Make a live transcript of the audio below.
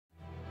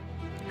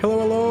Hello,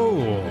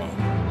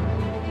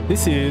 hello!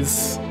 This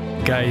is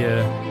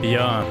Gaia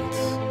Beyond.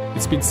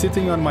 It's been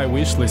sitting on my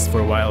wish list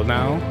for a while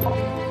now,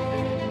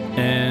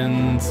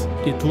 and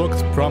it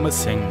looked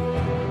promising.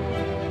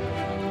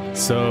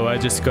 So I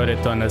just got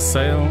it on a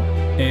sale,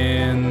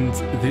 and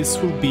this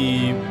will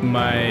be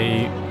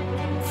my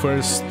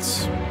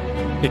first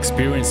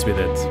experience with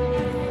it.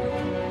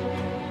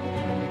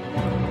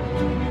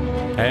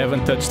 I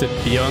haven't touched it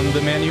beyond the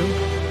menu,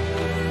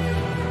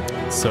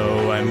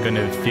 so I'm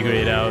gonna figure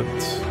it out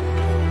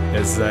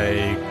as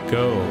I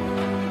go.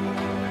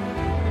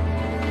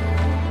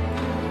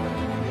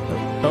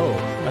 Oh,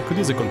 I could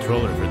use a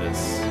controller for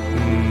this.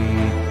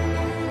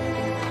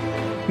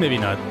 Maybe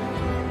not.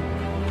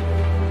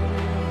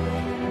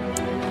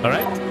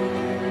 Alright.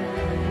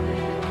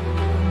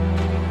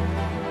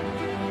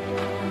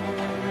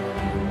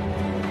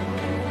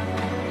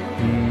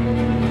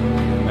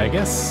 I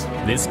guess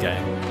this guy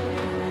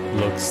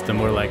looks the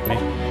more like me.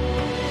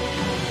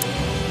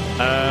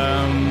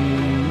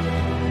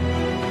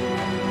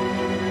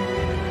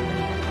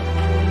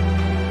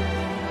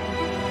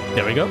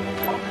 There we go.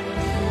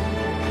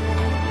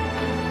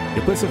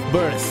 Your place of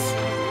birth.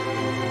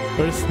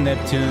 Earth,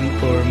 Neptune,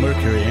 or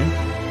Mercury.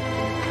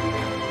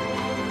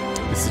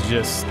 This is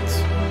just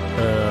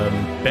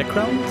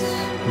background.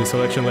 The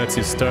selection lets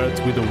you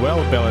start with a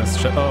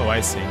well-balanced oh,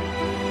 I see.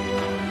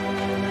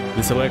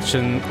 The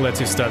selection lets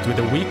you start with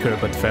a weaker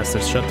but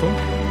faster shuttle,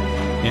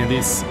 and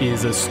this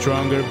is a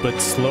stronger but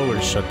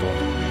slower shuttle.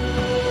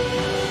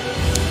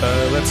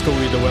 Let's go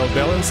with the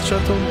well-balanced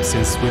shuttle,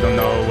 since we don't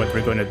know what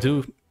we're gonna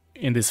do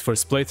in this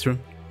first playthrough.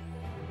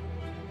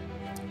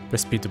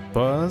 Press P to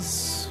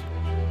pause.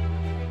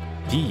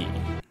 D.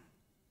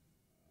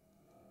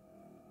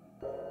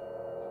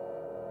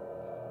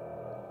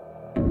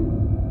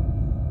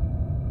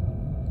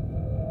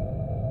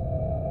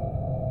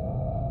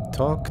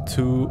 Talk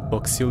to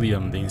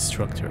Auxilium, the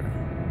instructor.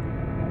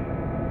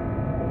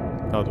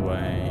 How do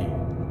I...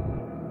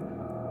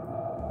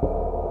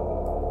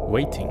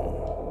 Waiting.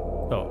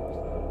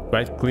 Oh.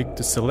 Right click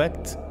to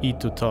select, E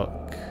to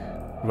talk.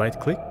 Right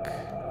click,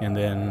 and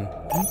then...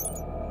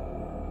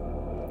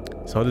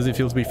 So how does it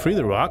feel to be free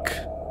to rock?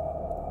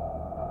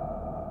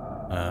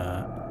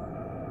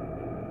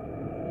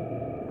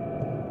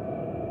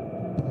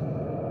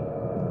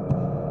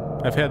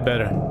 I've had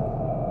better.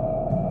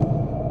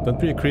 Don't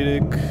be a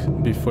critic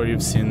before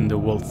you've seen the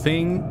whole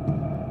thing.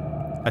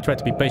 I try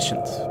to be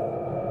patient.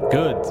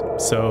 Good.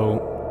 So,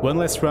 one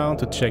last round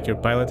to check your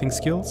piloting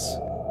skills.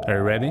 Are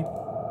you ready?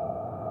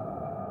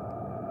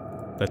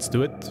 Let's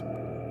do it.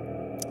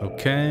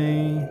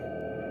 Okay.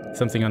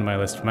 Something on my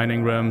last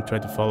mining run. Try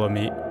to follow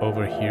me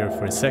over here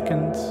for a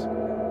second.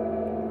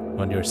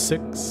 On your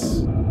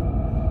 6.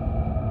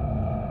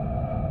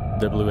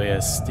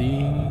 WASD.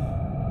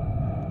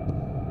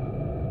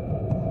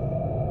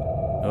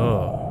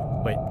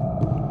 Oh, wait.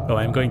 Oh,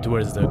 I'm going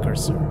towards the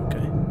cursor.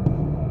 Okay.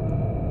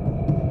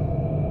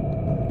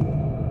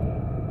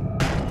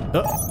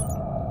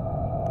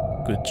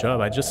 Oh! Good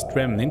job. I just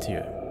rammed into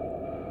you.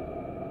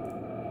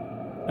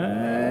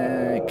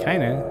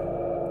 Kinda.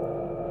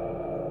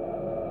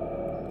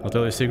 I'll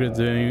tell you a secret.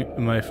 During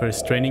my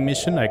first training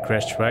mission, I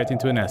crashed right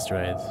into an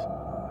asteroid.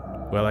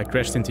 Well, I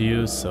crashed into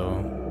you,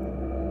 so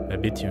I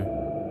beat you.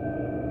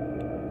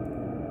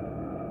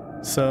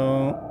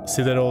 So,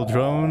 see that old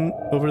drone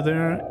over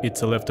there?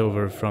 It's a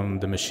leftover from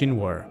the machine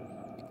war.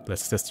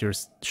 Let's test your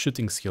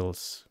shooting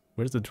skills.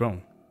 Where's the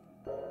drone?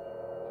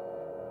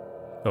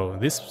 Oh,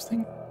 this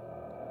thing?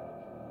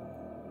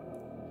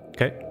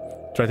 Okay.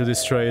 Try to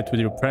destroy it with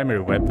your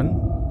primary weapon.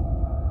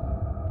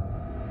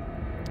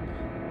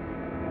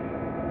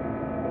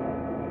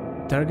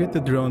 Target the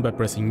drone by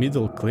pressing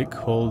middle click,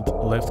 hold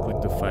left click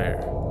to fire.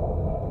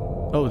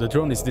 Oh, the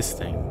drone is this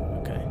thing.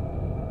 Okay.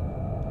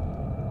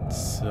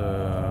 It's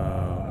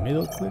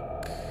middle click,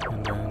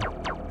 and then...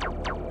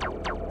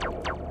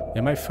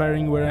 Am I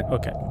firing where I...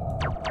 Okay.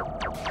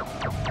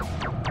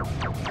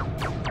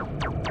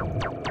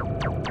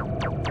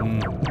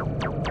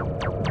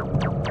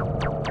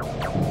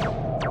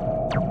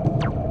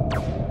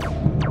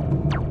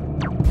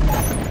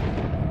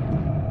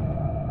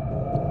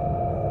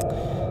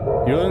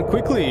 You're going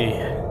quickly.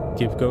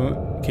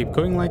 Keep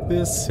going like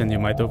this, and you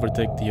might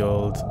overtake the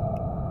old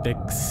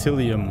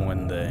Exilium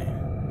one day.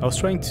 I was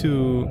trying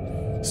to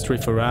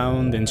strafe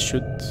around and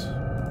shoot.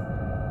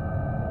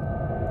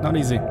 Not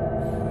easy.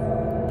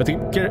 But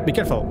be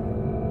careful.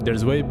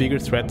 There's way bigger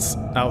threats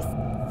out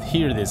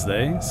here these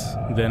days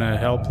than a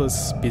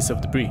helpless piece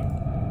of debris.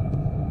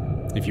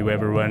 If you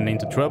ever run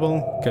into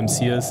trouble, come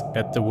see us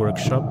at the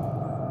workshop.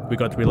 We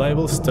got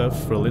reliable stuff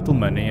for little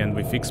money, and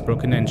we fix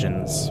broken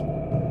engines.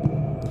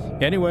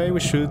 Anyway, we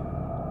should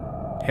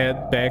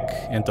head back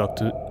and talk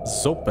to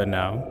Zopa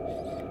now.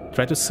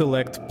 Try to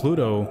select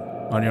Pluto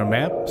on your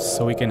map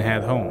so we can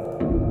head home.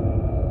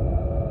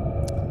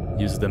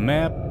 Use the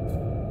map,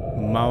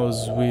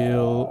 mouse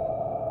wheel,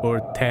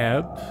 or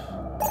tab.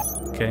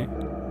 Okay.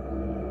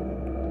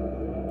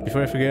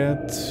 Before I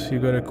forget, you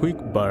got a quick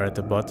bar at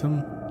the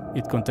bottom.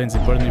 It contains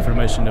important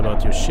information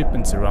about your ship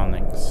and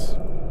surroundings.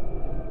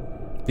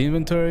 The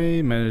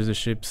inventory, manage the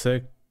ship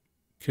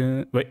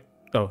second... Wait,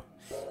 oh.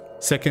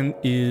 Second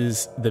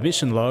is the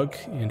mission log,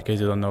 in case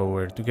you don't know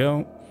where to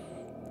go.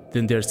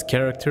 Then there's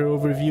character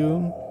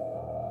overview.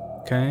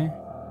 Okay.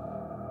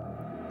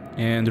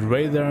 And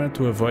radar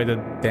to avoid a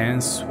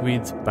dance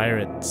with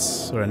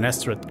pirates or an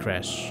asteroid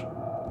crash.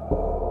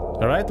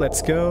 Alright,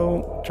 let's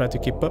go. Try to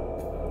keep up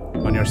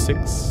on your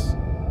 6.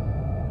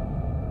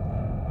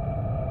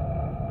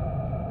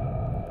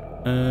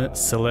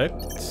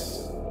 Select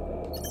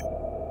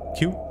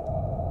Q.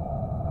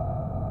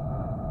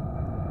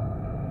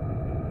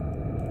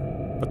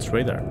 What's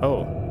radar?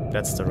 Oh,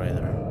 that's the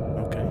radar.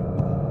 Okay.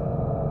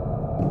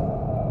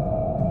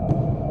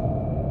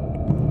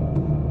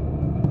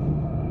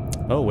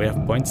 Oh, we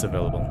have points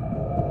available.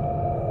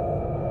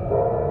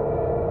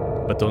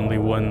 But only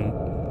one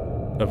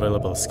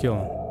available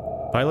skill.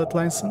 Pilot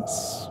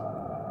license?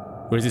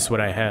 Or is this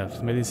what I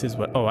have? Maybe this is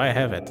what... Oh, I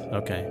have it.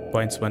 Okay.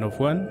 Points 1 of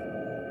 1.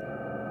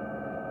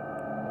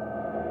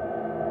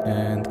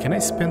 And can I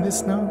spend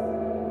this now?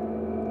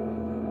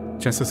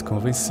 Chances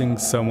convincing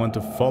someone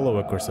to follow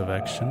a course of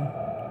action.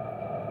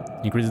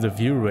 Increase the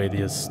view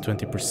radius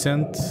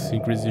 20%.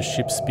 Increase your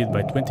ship speed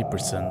by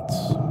 20%.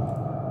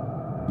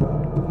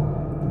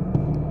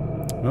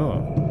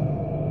 Oh.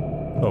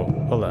 Oh,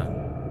 hold on.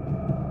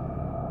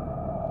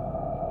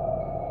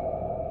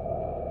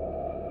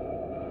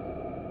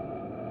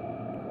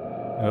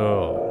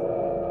 Oh.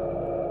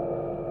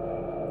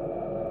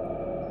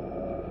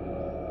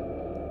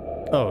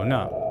 Oh,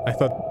 no. I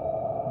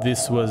thought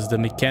this was the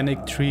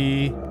mechanic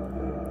tree.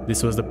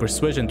 This was the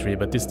persuasion tree,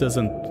 but this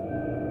doesn't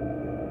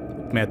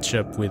match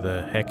up with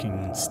the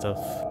hacking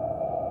stuff.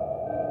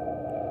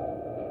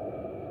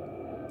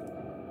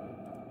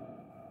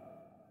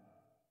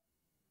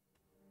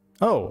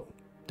 Oh,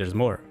 there's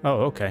more.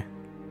 Oh, okay.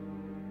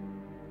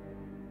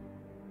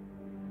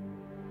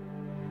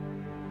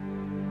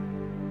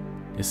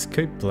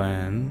 Escape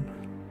plan,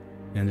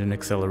 engine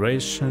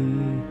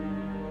acceleration,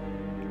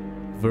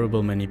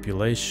 verbal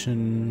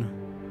manipulation,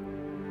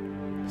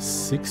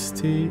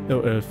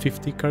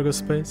 50 cargo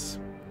space.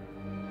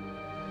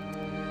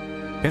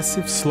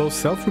 Passive slow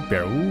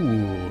self-repair.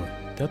 Ooh,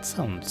 that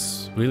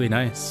sounds really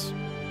nice.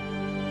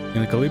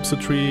 In the Calypso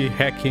tree,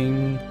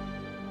 hacking,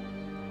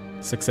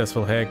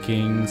 successful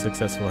hacking,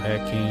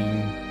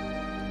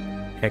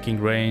 hacking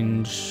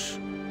range,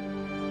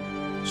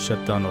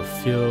 shutdown of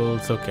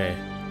fields. Okay,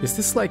 is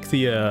this like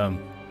the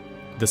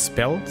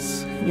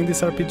spells in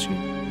this RPG?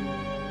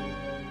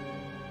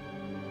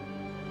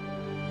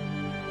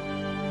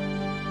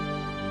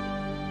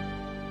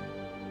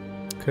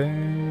 Okay.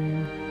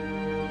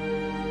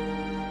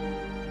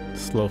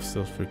 Slow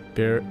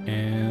self-repair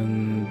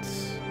and...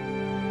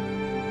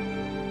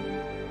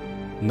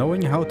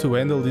 Knowing how to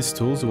handle these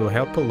tools will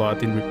help a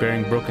lot in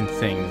repairing broken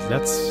things.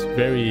 That's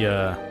very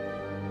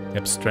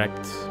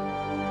abstract.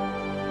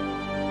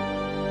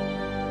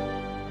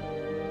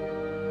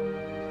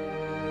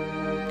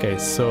 Okay,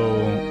 so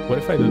what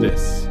if I do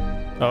this?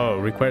 Oh,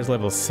 requires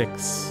level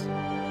 6.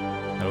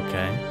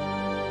 Okay.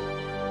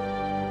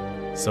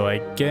 So I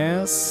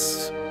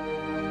guess...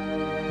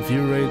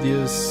 View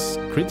radius,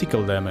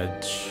 critical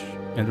damage,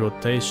 and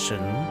rotation.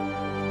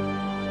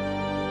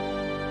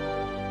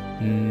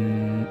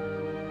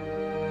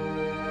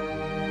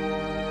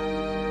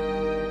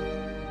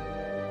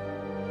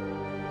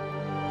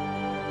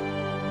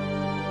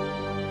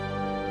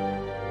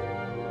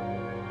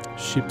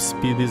 Ship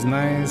speed is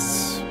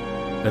nice.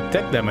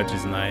 Attack damage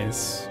is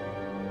nice.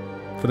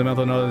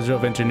 Fundamental knowledge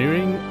of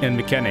engineering and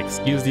mechanics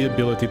gives the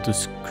ability to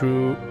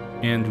screw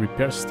and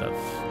repair stuff.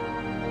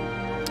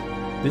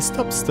 This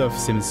top stuff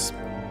seems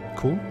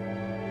cool.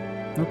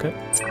 Okay.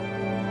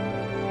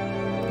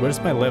 Where's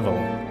my level?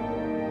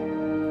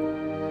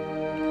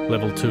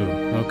 Level 2.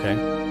 Okay.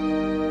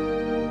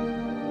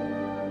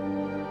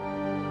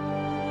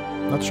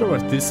 Not sure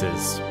what this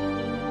is.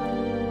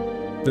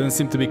 Doesn't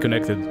seem to be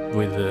connected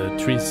with the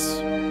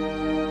trees.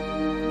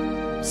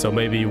 So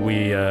maybe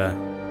we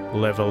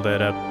level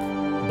that up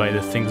by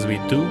the things we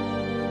do.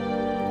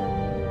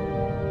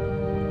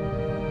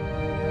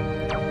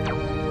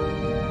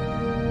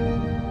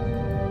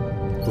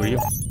 Who are you?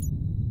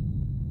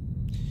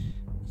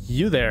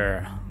 You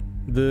there.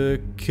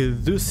 The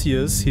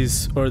Caduceus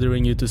is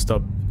ordering you to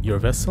stop your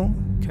vessel.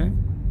 Okay.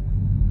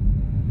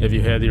 Have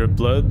you had your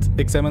blood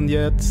examined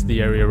yet?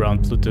 The area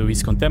around Pluto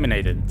is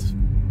contaminated.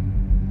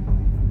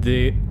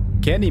 The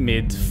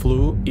Ganymede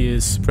flu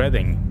is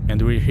spreading,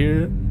 and we're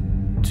here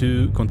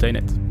to contain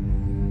it.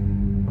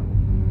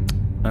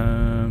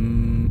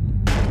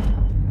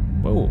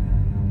 Whoa.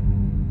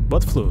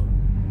 What flu?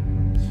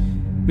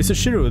 Mr.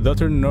 Shiru,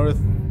 Dr.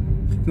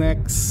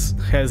 Northnax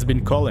has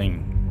been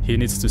calling. He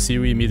needs to see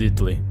you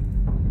immediately.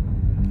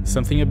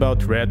 Something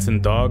about rats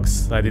and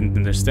dogs I didn't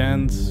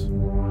understand.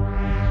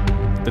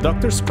 The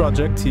doctor's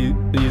project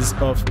is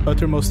of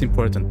uttermost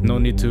importance. No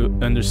need to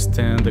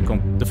understand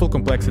the full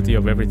complexity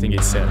of everything he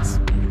says.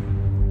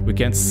 We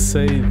can't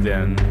say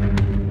then.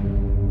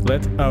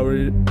 Let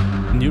our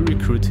new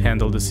recruit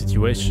handle the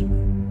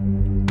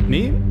situation.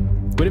 Me?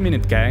 Wait a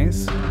minute,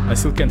 guys. I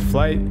still can't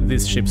fly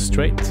this ship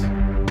straight.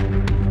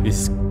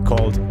 This is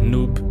called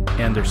Noob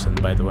Anderson,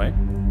 by the way.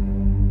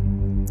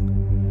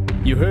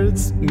 You heard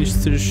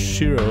Mr.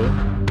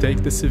 Shiro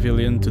take the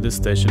civilian to the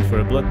station for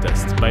a blood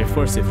test, by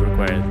force if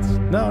required.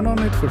 No, no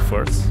need for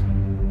force.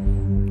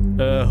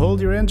 Hold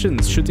your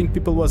engines. Shooting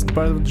people wasn't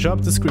part of the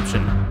job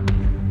description.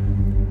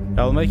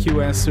 I'll make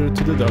you answer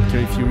to the doctor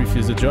if you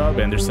refuse the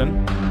job,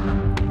 Anderson.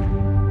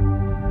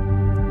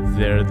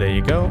 There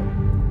you go.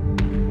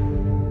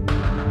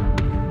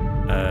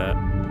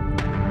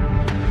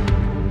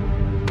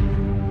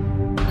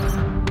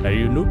 Are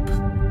you noob?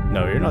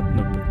 No, you're not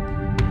noob.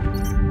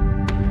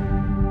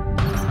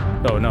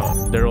 Oh no,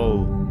 they're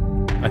all...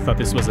 I thought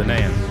this was a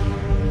name.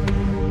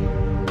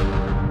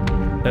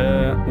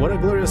 What a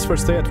glorious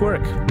first day at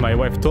work. My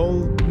wife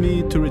told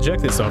me to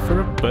reject this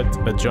offer, but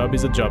a job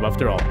is a job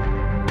after all.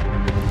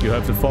 You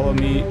have to follow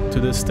me to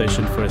the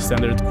station for a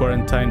standard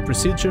quarantine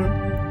procedure.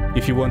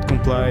 If you won't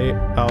comply,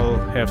 I'll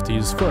have to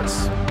use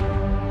force.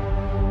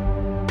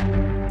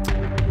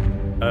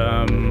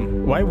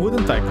 Why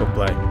wouldn't I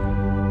comply?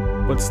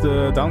 What's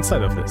the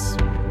downside of this?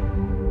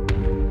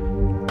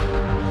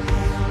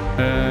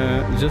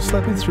 Just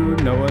let me through,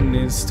 no one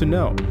needs to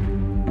know.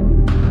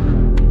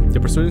 The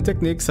persuasion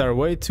techniques are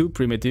way too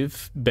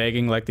primitive.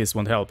 Begging like this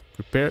won't help.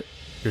 Prepare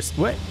your...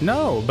 Wait,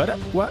 no, but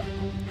what?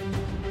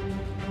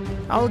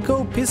 I'll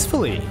go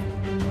peacefully.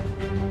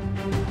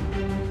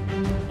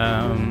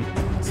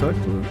 Select...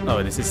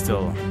 Oh, this is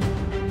still...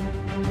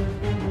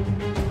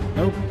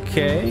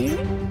 Okay.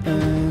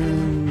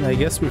 I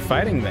guess we're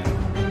fighting then.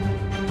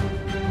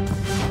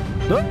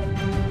 Oh.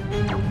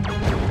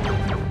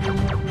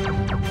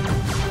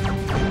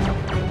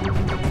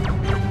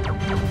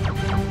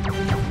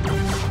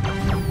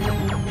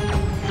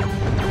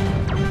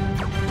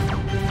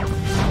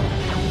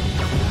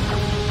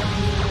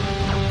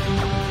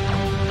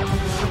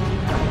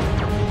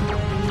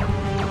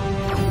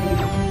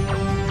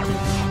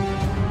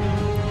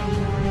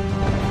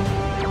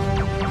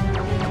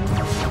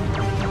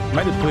 Am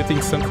I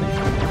depleting something?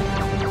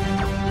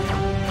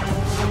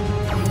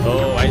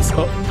 Oh, I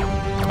saw.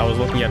 I was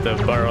looking at the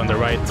bar on the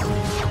right.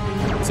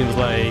 It seems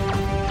like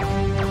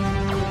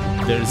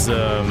there's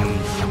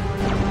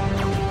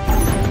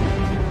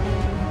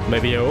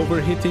maybe an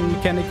overheating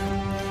mechanic.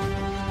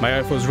 My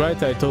wife was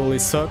right, I totally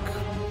suck.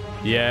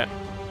 Yeah,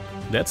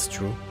 that's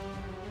true.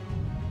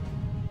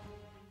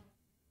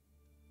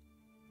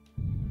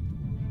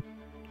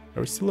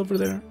 Are we still over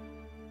there?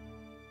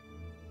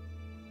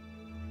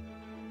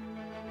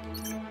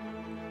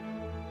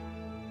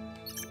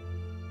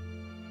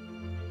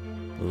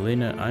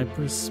 Linear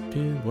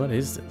hyperspeed? What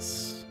is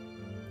this?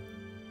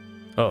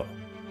 Oh.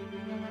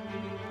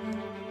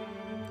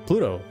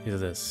 Pluto is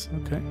this.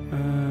 Okay.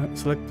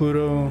 Select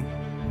Pluto.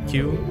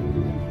 Q.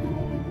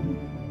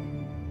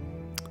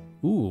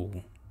 Ooh.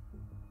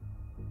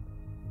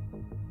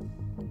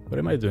 What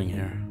am I doing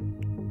here?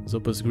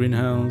 Zoppa's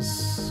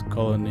greenhouse,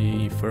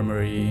 colony,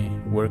 infirmary,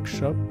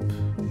 workshop.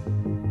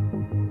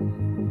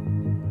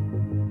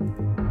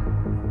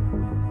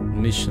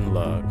 Mission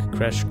log.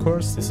 Crash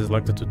course. This is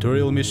like the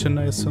tutorial mission,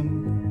 I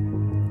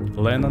assume.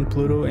 Land on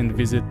Pluto and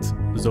visit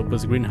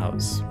Zoppa's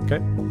greenhouse. Okay.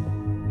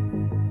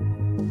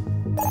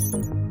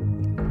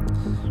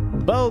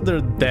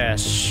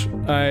 Balderdash.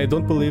 I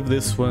don't believe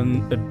this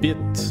one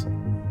bit.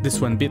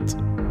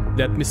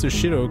 That Mr.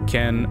 Shiro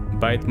can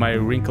bite my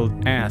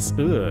wrinkled ass.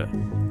 Ugh.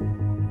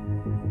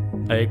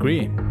 I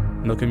agree.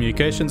 No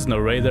communications, no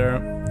radar.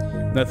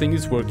 Nothing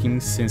is working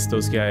since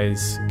those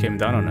guys came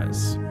down on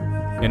us.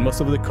 And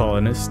most of the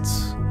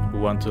colonists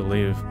want to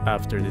live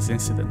after this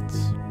incident.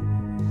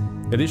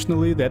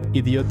 Additionally, that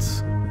idiot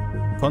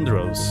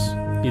Ponderos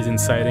is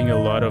inciting a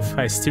lot of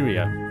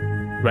hysteria.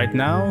 Right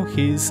now,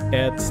 he's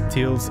at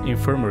Teal's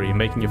infirmary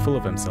making a fool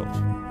of himself.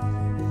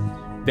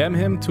 Damn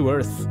him to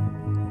earth.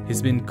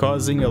 He's been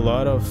causing a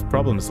lot of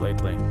problems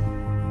lately.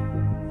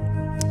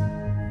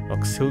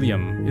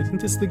 Auxilium. Isn't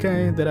this the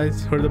guy that I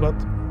heard about?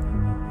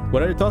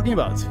 What are you talking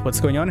about?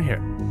 What's going on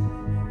here?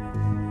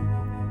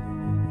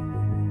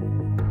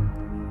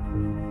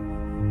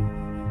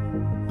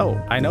 Oh,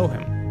 I know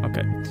him.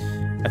 Okay.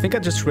 I think I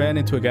just ran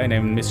into a guy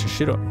named Mr.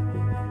 Shiro.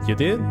 You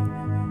did?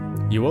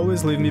 You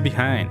always leave me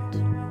behind.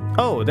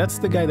 Oh, that's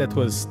the guy that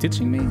was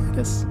teaching me, I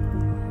guess?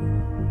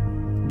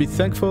 Be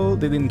thankful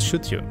they didn't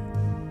shoot you.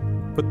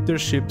 Put their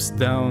ships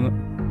down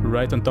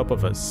right on top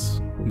of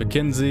us.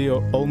 Mackenzie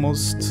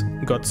almost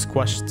got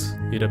squashed.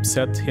 It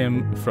upset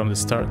him from the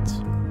start.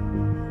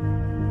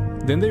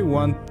 Then they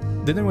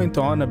went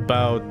on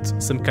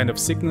about some kind of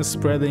sickness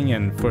spreading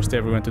and forced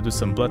everyone to do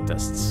some blood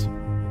tests.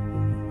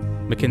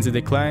 Mackenzie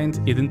declined.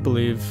 He didn't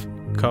believe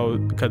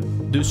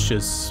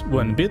Caduceus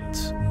one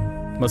bit.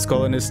 Most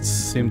colonists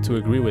seemed to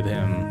agree with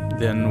him.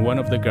 Then one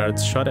of the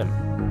guards shot him.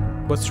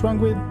 What's wrong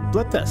with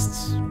blood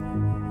tests?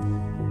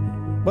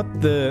 What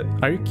the...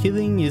 Are you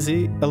kidding? Is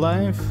he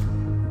alive?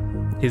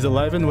 He's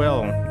alive and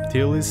well.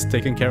 Teal is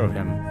taking care of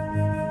him.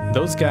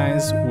 Those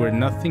guys were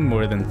nothing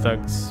more than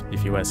thugs,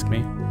 if you ask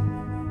me.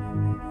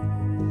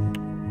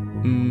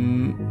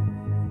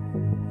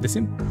 They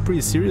seem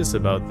pretty serious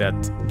about that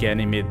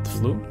Ganymede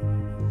flu.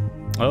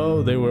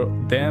 Oh, they were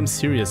damn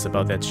serious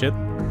about that shit.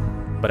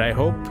 But I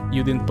hope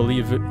you didn't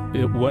believe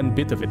one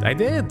bit of it. I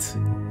did!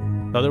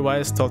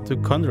 Otherwise, talk to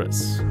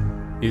Condra's.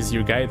 He's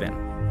your guy then.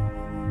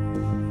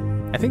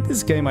 I think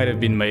this game might have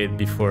been made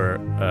before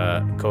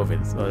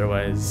COVID.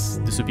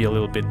 Otherwise, this would be a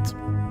little bit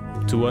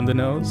too on the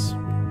nose.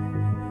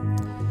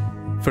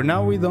 For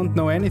now, we don't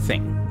know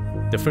anything.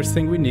 The first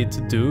thing we need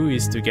to do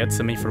is to get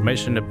some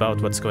information about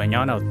what's going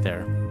on out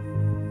there.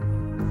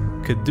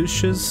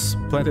 Caduceus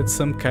planted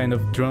some kind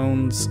of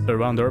drones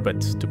around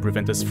orbit to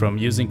prevent us from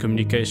using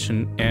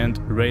communication and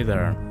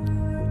radar.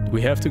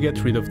 We have to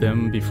get rid of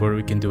them before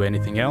we can do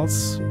anything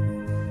else.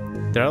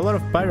 There are a lot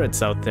of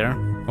pirates out there,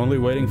 only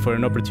waiting for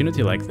an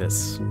opportunity like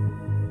this.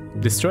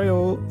 Destroy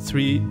all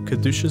 3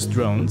 Caduceus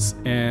drones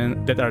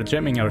and that are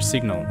jamming our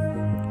signal.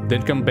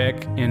 Then come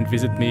back and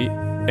visit me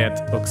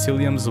at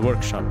Auxilium's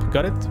workshop.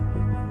 Got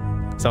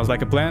it? Sounds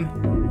like a plan?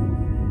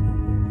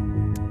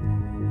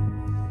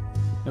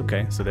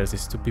 Okay, so there's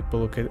these 2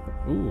 people. Okay.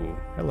 Ooh,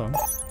 hello.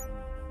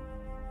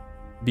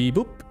 Beep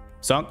boop.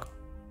 Zonk.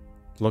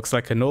 Looks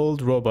like an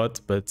old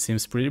robot, but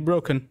seems pretty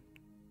broken.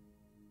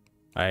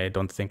 I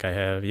don't think I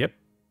have... Yep.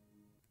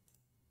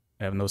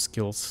 I have no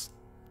skills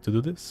to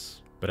do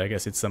this, but I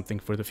guess it's something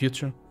for the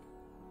future.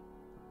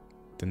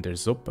 Then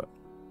there's Zopa.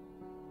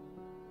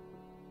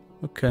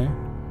 Okay.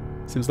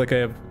 Seems like I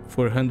have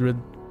 400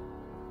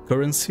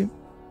 currency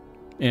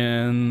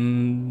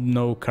and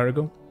no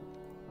cargo.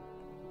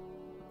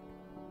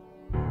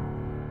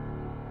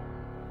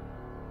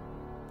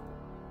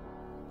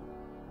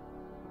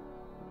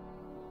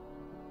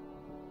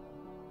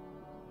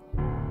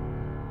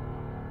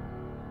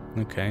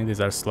 Okay, these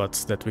are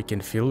slots that we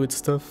can fill with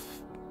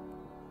stuff.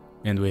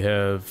 And we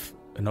have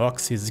an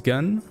Oxys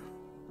gun,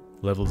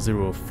 level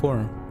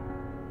 04.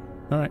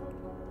 Alright.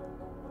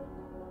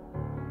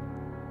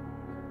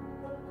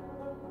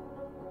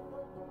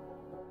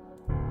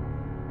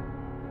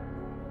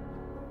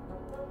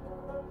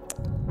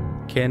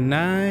 Can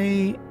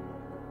I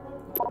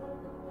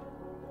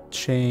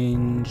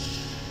change...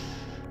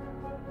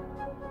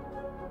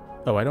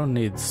 Oh, I don't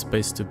need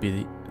space to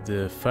be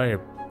the fire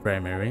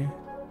primary.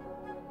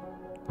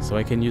 So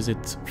I can use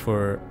it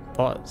for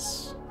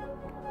pause.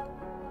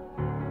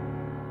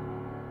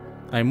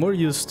 I'm more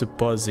used to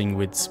pausing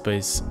with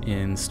space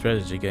in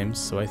strategy games,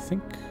 so I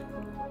think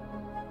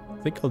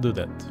I'll do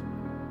that.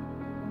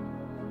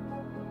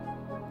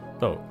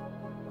 Oh,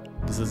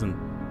 this isn't...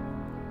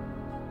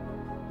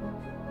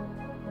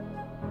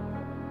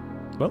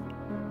 Well,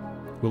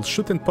 we'll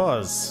shoot and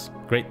pause.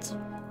 Great.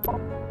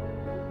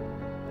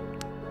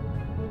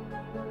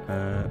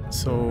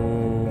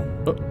 Oh,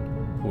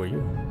 who are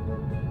you?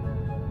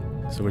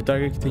 So we're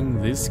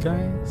targeting these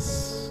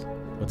guys.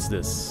 What's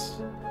this?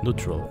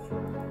 Neutral.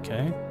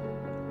 Okay.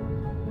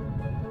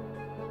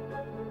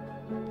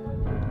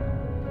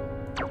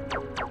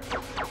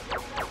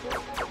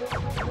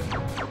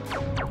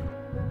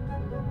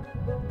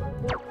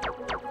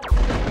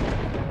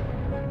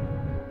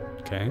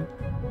 Okay.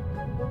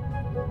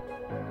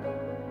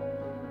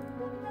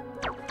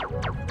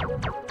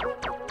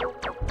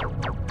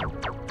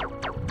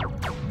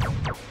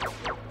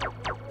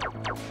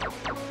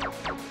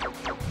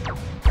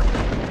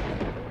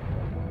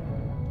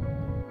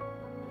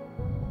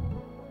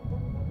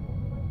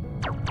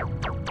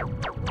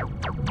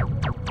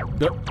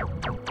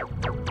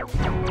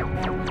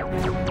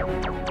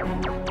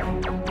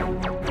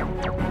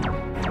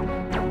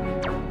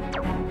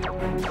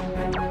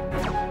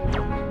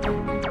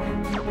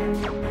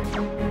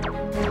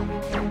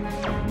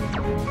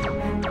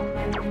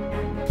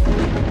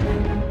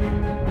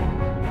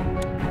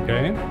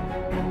 Okay.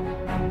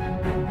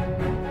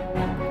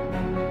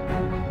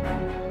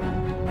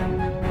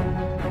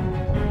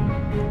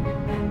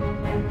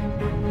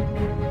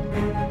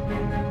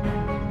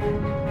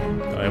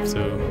 I have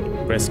to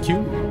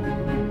rescue.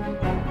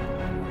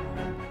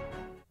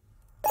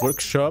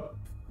 Workshop.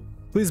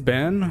 Please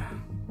ban.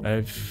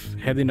 I've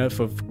had enough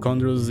of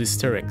Condor's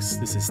hysterics.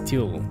 This is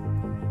Teal.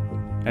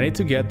 I need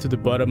to get to the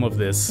bottom of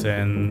this,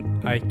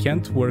 and I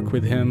can't work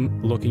with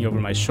him looking over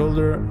my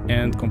shoulder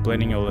and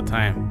complaining all the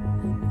time.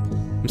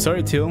 I'm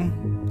sorry, Teal.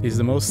 He's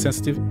the most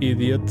sensitive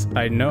idiot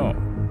I know.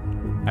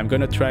 I'm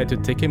gonna try to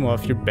take him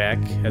off your back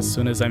as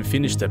soon as I'm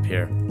finished up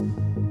here.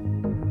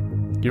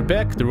 You're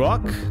back, The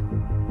Rock?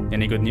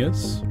 Any good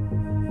news?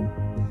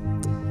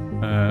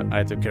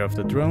 I took care of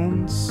the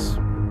drones.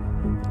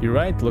 You're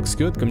right, looks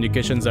good.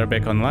 Communications are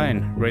back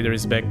online. Radar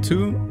is back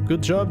too.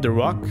 Good job, The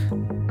Rock.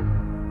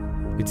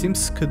 It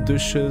seems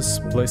Caduceus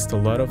placed a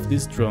lot of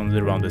these drones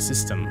around the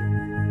system.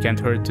 Can't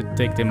hurt to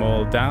take them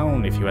all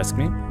down, if you ask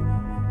me.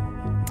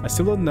 I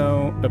still don't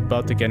know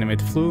about the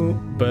Ganymede flu,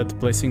 but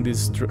placing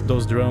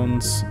those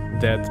drones,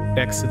 that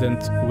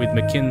accident with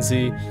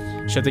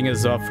McKinsey, shutting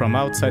us off from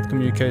outside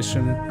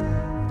communication,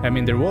 I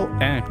mean, their whole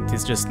act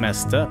is just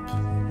messed up.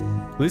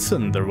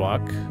 Listen, The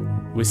Rock,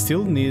 we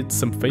still need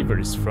some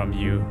favors from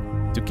you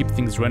to keep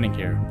things running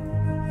here.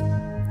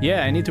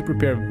 Yeah, I need to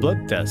prepare a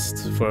blood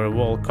test for a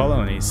whole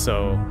colony,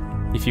 so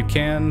If you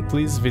can,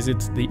 please visit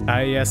the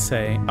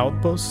ISA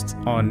outpost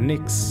on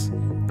Nyx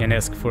and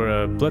ask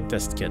for a blood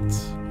test kit.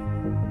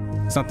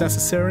 It's not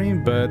necessary,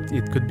 but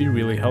it could be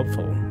really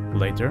helpful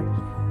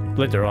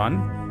later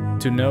on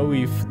to know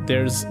if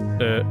there's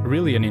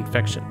really an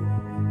infection.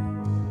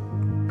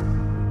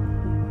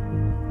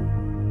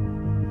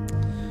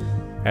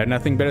 I had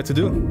nothing better to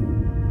do.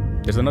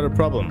 There's another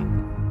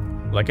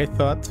problem. Like I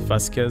thought,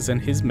 Vasquez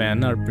and his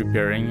men are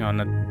preparing on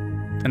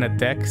an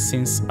attack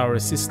since our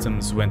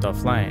systems went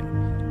offline.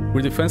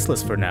 We're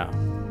defenseless for now.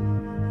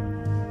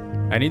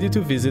 I needed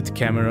to visit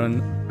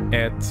Cameron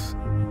at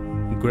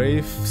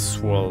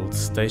Graveswold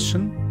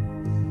Station,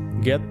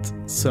 get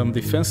some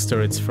defense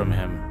turrets from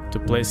him to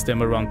place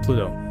them around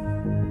Pluto.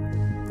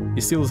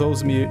 He still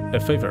owes me a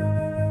favor.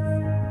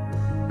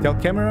 Tell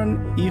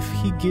Cameron if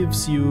he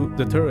gives you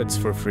the turrets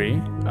for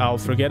free, I'll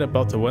forget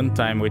about the one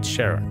time with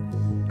Sharon.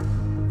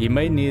 He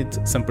may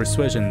need some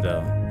persuasion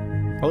though.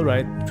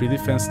 Alright, 3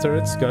 defense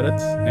turrets, got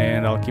it,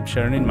 and I'll keep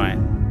Sharon in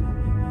mind.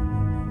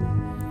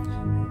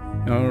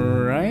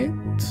 Alright.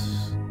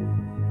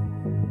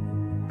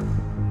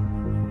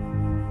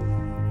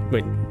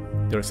 Wait,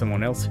 there's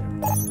someone else here.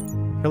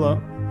 Hello,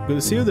 good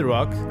to see you, The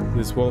Rock.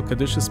 This whole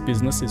caduceus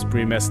business is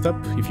pretty messed up,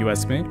 if you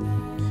ask me.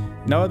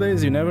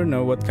 Nowadays, you never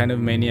know what kind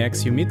of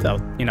maniacs you meet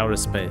out in outer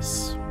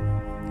space.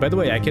 By the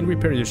way, I can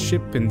repair your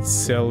ship and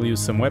sell you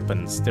some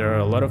weapons. There are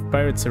a lot of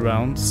pirates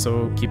around,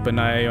 so keep an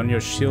eye on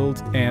your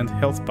shield and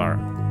health bar.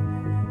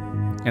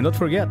 And don't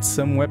forget,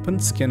 some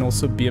weapons can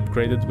also be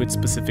upgraded with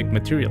specific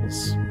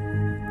materials.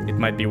 It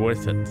might be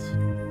worth it.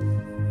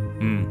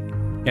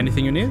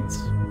 Anything you need?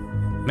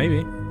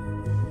 Maybe.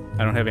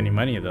 I don't have any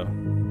money though.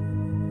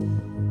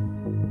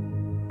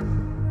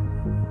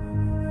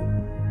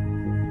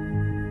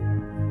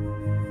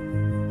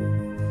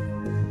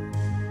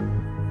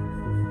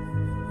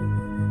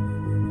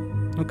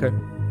 Okay.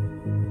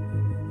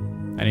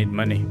 I need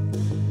money.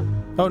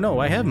 Oh no,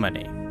 I have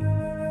money.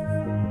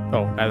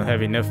 Oh, I don't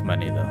have enough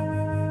money though.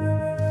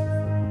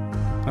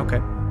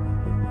 Okay.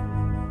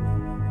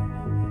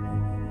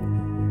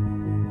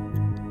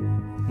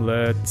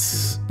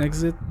 Let's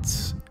exit,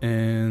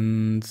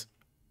 and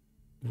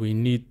we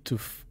need to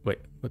wait,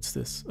 what's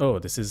this? Oh,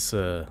 this is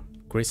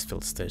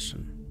Gracefield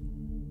Station.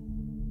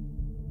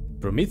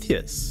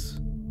 Prometheus.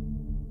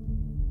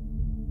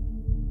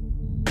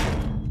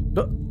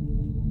 Oh.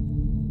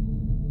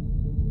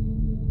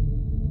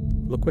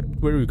 Look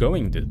where we're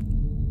going, dude.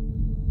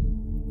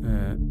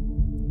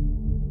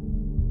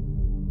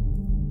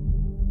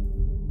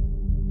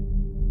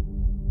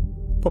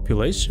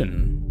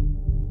 Population.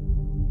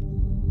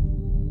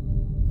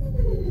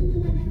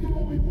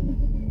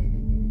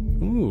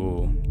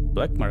 Ooh,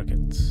 black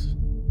market.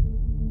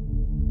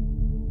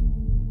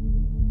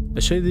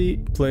 A shady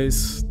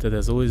place that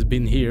has always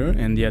been here,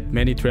 and yet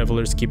many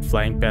travelers keep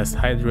flying past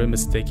Hydra,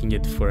 mistaking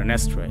it for an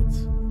asteroid.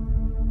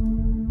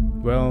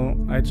 Well,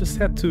 I just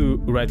had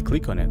to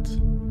right-click on it.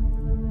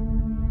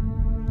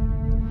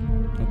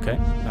 Okay.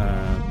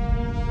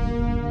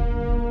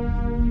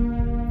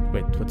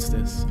 Wait, what's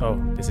this? Oh,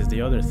 this is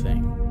the other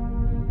thing.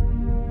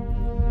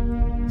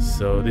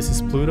 So this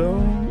is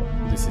Pluto.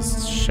 This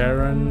is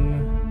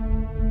Sharon.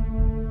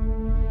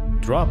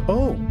 Drop.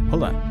 Oh,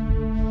 hold on.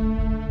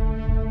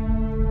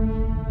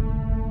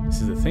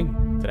 This is a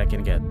thing that I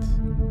can get.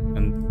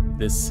 And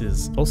this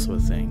is also a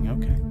thing.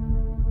 Okay.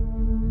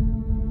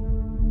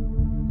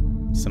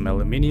 Some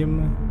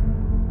aluminium.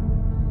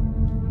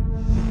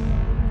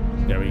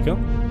 There we go.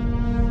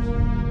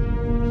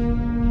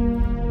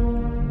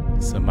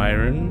 Some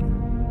iron.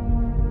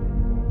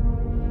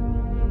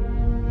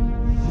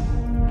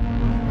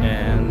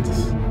 And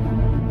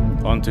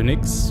on to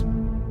Nyx.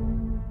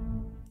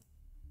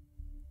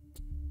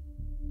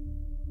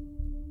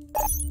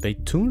 Stay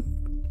tuned.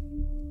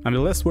 I'm the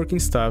last working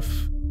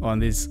staff on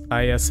this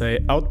ISA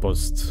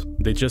outpost.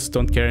 They just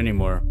don't care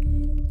anymore.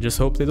 Just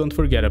hope they don't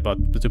forget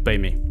to pay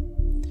me.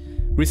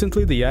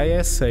 Recently, the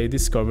ISA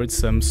discovered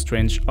some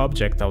strange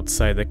object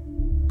outside the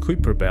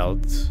Kuiper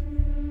Belt,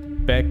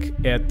 back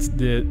at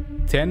the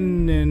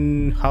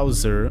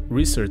Tannenhauser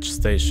research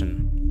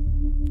station.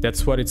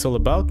 That's what it's all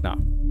about now.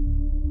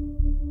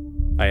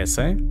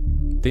 ISA?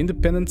 The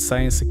Independent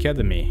Science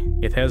Academy.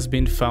 It has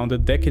been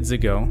founded decades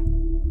ago.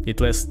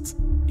 Its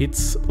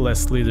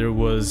last leader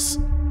was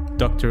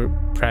Dr.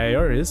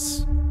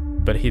 Prioris,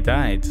 but he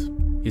died.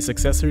 His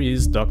successor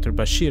is Dr.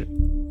 Bashir.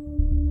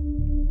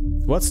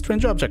 What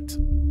strange object?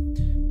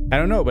 I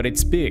don't know, but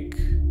it's big,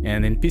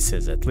 and in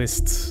pieces, at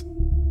least.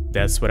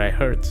 That's what I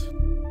heard.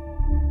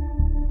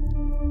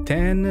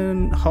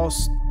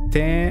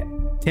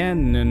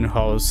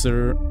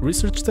 Tannenhauser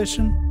research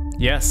station?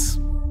 Yes,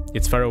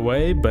 it's far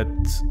away, but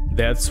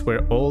that's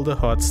where all the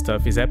hot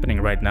stuff is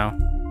happening right now.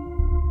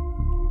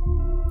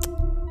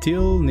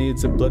 Till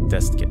needs a blood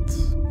test kit.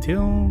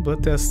 Till,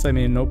 blood test, I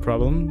mean, no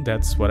problem.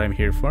 That's what I'm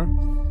here for.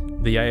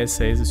 The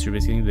ISA is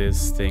distributing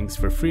these things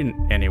for free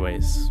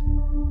anyways.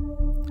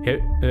 Here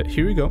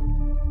we go.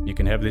 You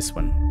can have this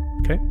one,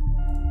 okay?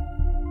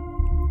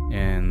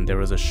 And there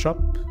was a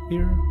shop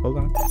here. Hold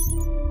on.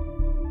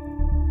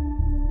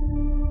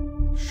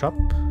 Shop.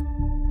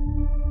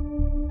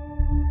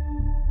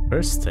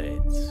 First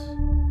aid.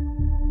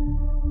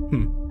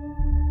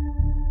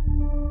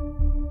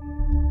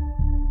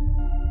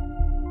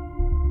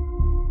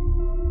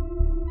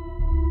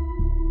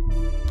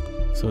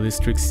 So this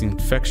treats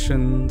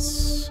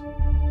infections.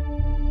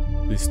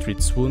 This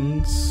treats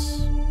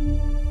wounds.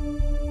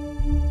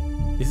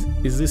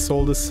 Is this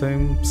all the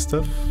same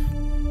stuff?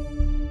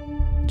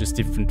 Just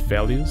different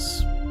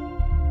values?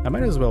 I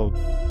might as well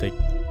take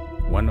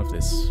one of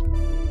this.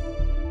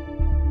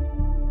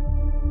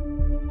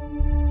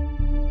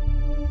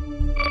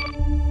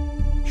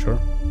 Sure.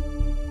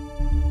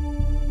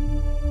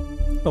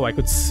 Oh, I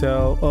could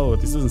sell... Oh,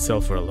 this doesn't sell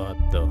for a lot,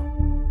 though.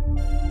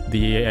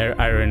 The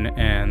iron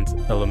and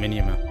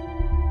aluminium.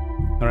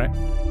 Alright.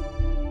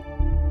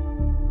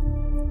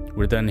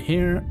 We're done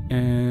here,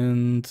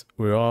 and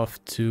we're off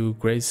to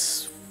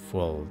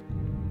Graceful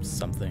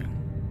something.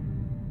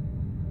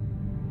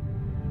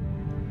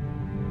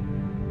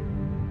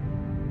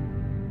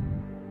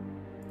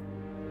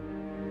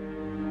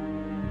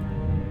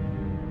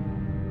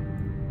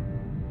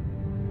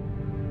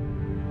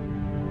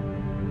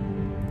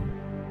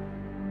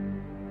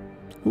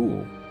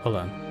 Ooh, hold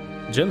on.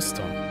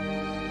 Gemstone.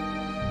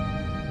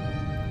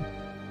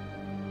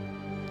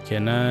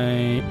 Can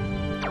I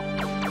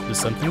do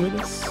something with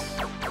this?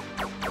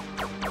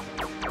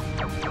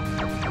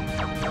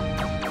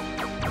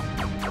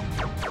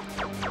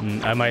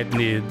 I might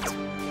need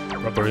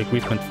proper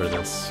equipment for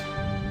this.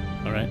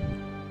 Alright.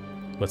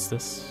 What's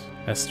this?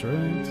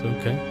 Asteroid?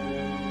 Okay.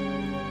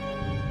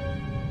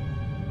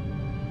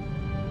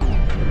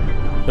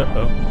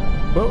 Uh-oh.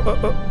 Whoa, oh,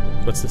 oh.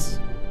 What's this?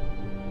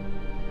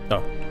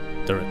 Oh,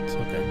 turret,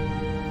 okay.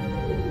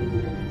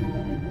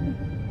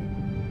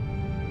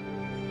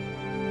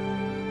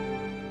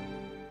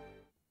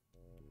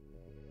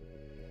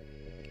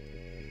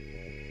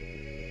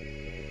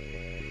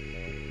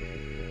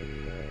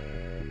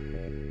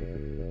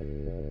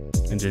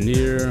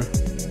 Engineer,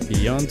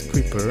 Beyond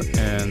Creeper,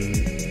 and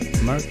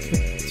Market.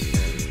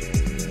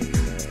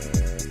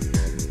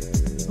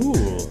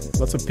 Ooh,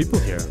 lots of people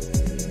here.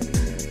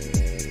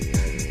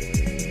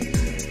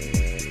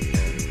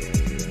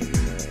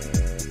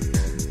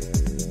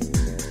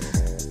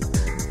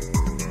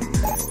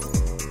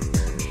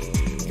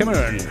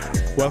 Cameron,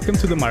 welcome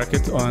to the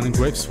market on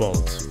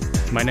Graveswold.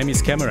 My name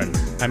is Cameron.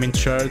 I'm in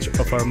charge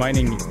of our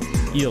mining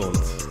yield.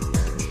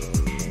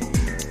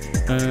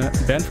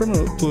 Ben from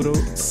Pluto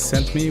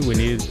sent me we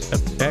need a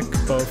pack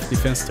of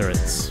defense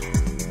turrets.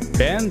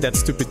 Ben, that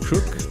stupid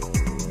crook?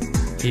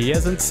 He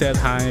hasn't said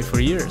hi for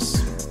years.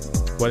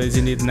 What does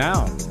he need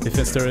now?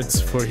 Defense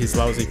turrets for his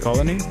lousy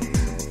colony?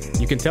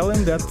 You can tell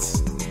him that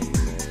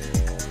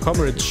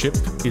comradeship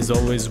is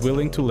always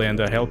willing to lend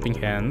a helping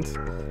hand,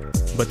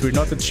 but we're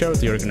not a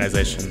charity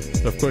organization.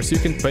 Of course you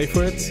can pay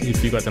for it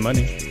if you got the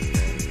money.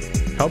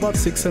 How about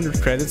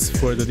 600 credits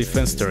for the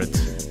defense turret?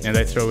 And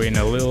I throw in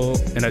an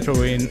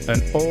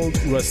old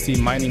rusty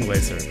mining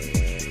laser.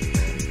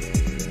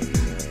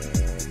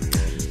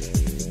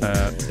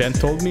 Ben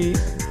told me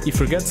he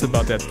forgets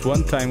about that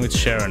one time with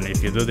Sharon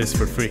if you do this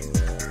for free.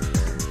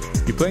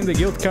 You playing the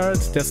guild card?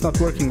 That's not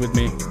working with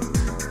me.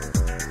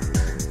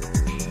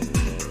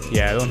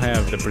 Yeah, I don't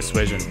have the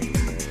persuasion.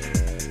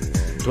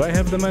 Do I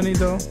have the money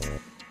though?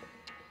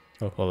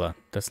 Oh, hold on.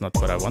 That's not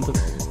what I wanted.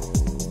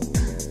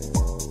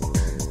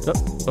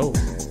 Oh.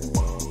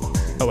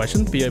 Oh, I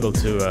shouldn't be able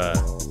to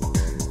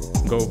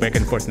go back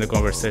and forth in the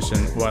conversation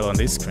while on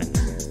this screen.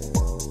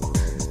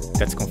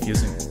 That's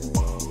confusing.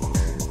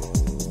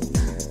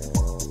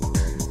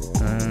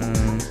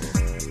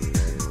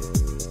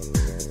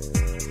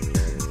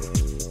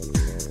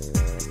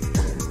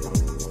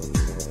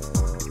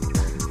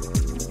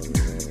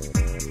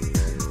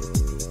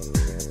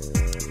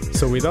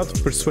 So without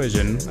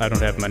persuasion, I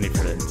don't have money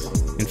for it.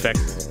 In fact,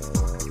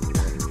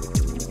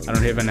 I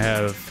don't even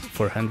have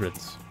 400.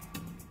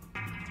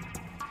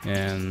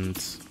 And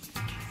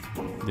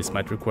this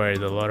might require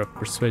a lot of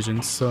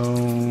persuasion, so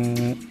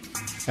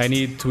I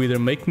need to either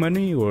make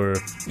money or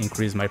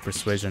increase my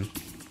persuasion.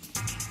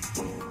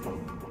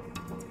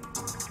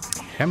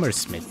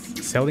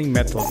 Hammersmith, selling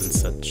metals and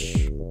such.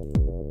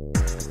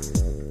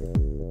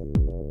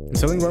 I'm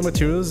selling raw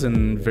materials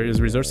and various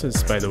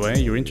resources, by the way.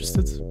 You're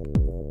interested?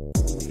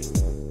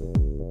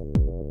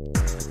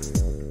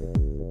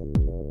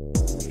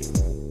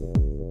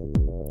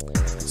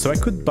 So I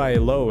could buy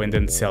low and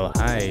then sell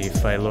high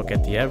if I look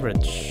at the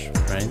average,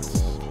 right?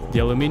 The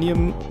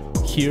aluminium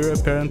here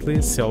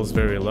apparently sells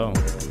very low.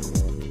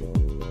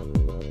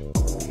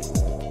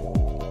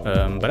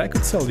 But I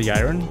could sell the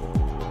iron.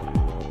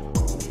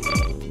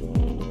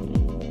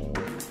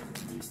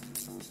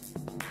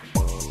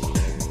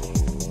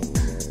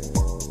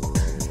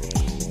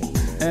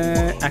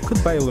 I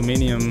could buy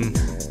aluminium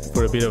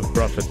for a bit of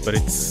profit, but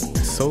it's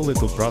so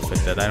little profit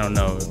that I don't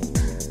know.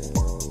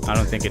 I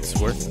don't think it's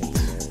worth it.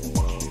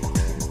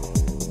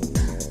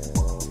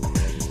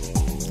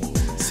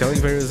 Selling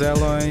various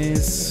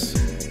alloys,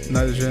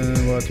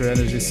 nitrogen, water,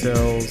 energy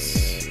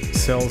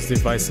cells,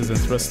 devices and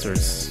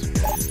thrusters.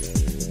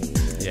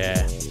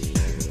 Yeah.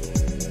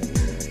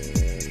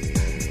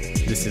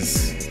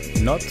 this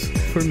is not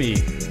for me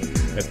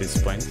at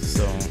this point,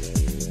 so...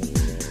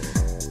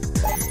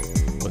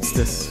 What's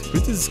this?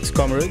 Greetings,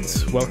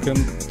 comrades. Welcome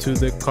to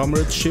the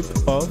comradeship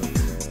of...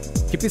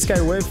 Keep this guy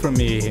away from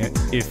me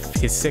if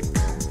he's sick.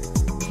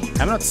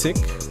 I'm not sick.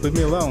 Leave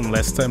me alone.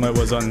 Last time I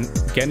was on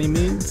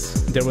Ganymede,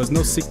 there was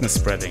no sickness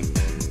spreading.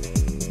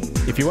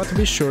 If you want to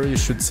be sure, you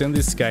should send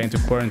this guy into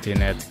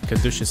quarantine at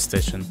Caduceus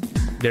Station.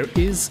 There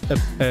is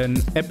an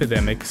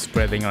epidemic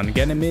spreading on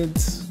Ganymede,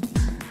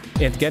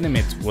 and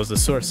Ganymede was the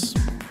source.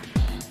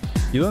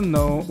 You don't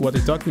know what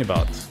you're talking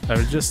about.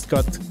 I just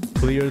got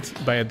cleared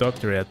by a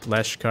doctor at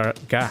Lashkar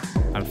Gah.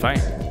 I'm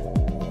fine.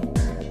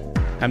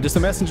 I'm just a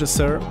messenger,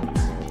 sir.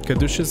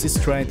 Caduceus is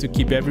trying to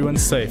keep everyone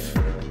safe.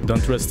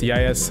 Don't trust the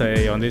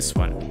ISA on this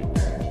one.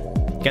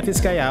 Get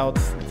this guy out,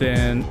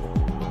 then...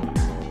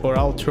 or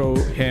I'll throw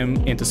him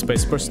into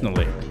space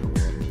personally.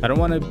 I don't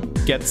want to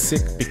get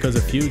sick because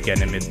of you,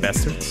 Ganymede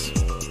bastards.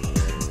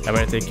 I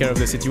better take care of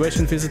the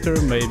situation, visitor.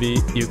 Maybe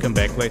you come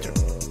back later.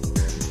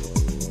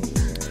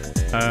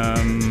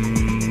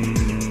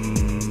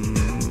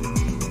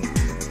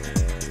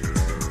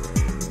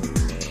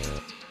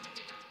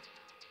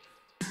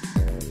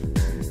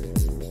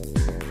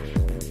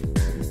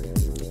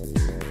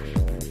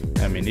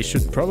 I mean, he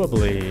should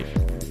probably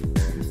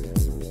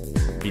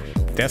be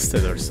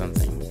tested or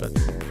something, but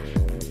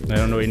I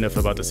don't know enough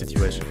about the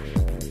situation.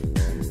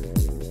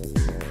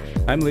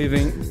 I'm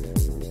leaving.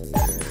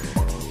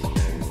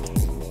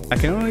 I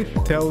can only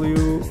tell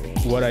you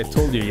what I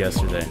told you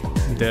yesterday.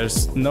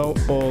 There's no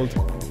old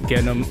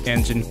Genome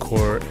engine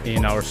core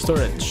in our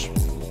storage,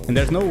 and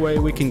there's no way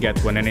we can get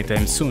one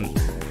anytime soon.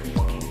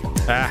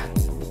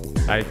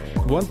 I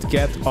won't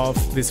get off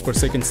this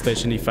Forsaken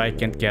station if I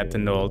can't get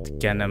an old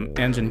Genome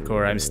engine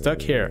core. I'm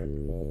stuck here.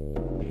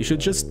 You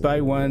should just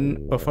buy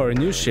one of our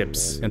new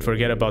ships and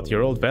forget about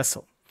your old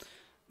vessel.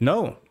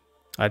 No,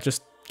 I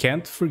just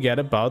can't forget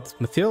about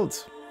Mathilde.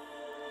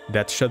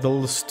 That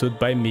shuttle stood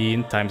by me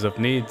in times of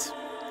need.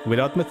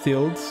 Without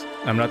Mathilde,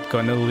 I'm not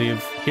gonna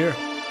live here.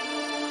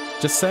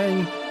 Just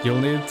saying, you'll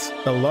need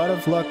a lot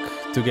of luck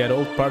to get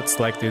old parts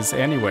like this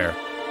anywhere.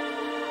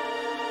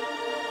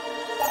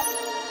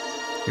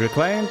 Your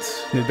client,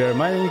 need better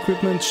mining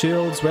equipment,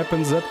 shields,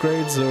 weapons,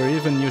 upgrades, or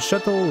even new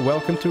shuttle,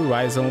 welcome to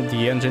Rizel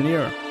the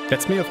Engineer.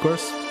 That's me, of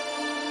course.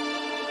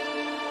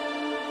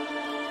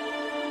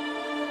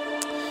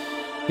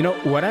 You know,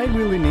 what I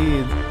really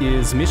need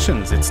is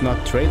missions, it's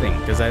not trading,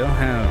 because I don't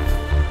have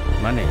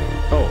money.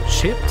 Oh,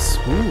 ships?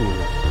 Ooh.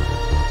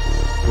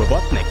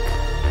 Robotnik.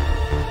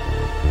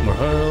 More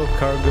hull,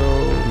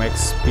 cargo,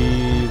 max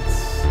speed,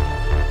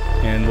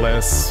 and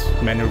less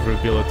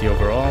maneuverability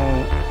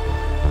overall.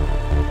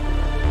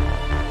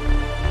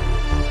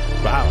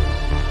 Wow.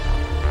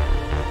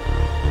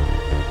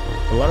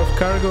 A lot of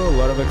cargo, a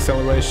lot of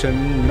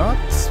acceleration, not...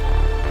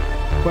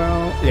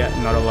 well, yeah,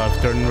 not a lot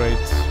of turn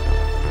rate.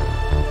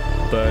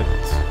 But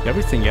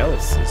everything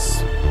else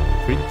is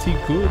pretty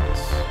good.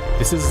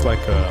 This is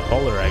like a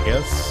hauler, I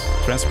guess.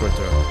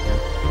 Transporter. Yeah.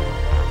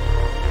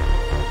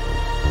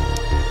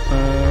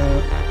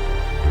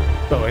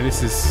 Oh, and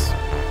this is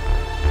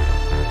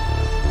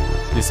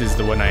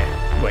the one I...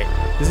 wait,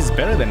 this is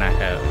better than I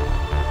have.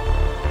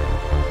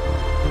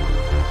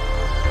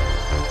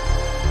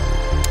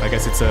 I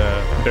guess it's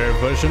a better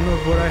version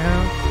of what I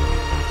have.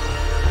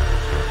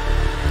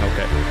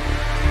 Okay.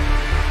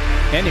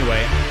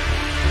 Anyway.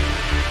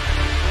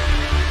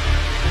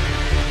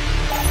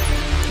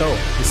 Oh,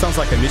 this sounds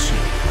like a mission.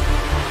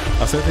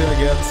 I'll certainly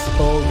get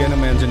all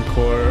Genome engine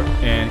core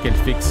and can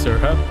fix her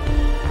hub.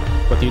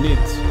 What do you need?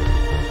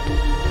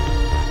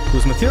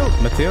 Who's Mathilde?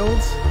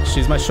 Mathilde?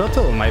 She's my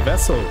shuttle, my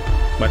vessel,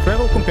 my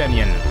travel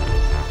companion.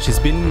 She's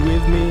been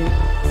with me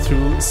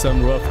through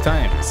some rough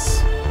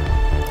times.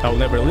 I'll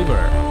never leave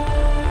her.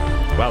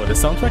 Wow, the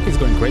soundtrack is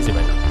going crazy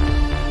right now.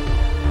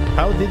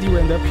 How did you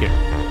end up here?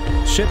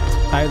 Shit,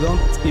 I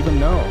don't even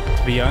know.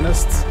 To be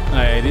honest,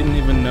 I didn't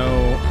even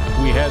know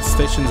we had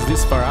stations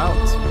this far out.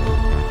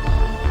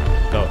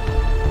 Oh.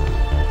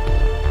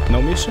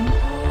 No mission?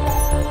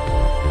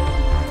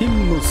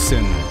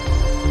 Timusin.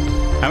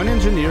 I'm an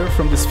engineer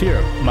from the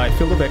sphere. My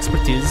field of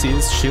expertise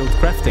is shield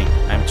crafting.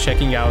 I'm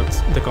checking out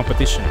the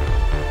competition.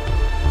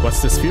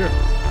 What's the sphere?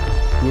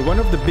 We're one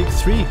of the big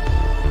three.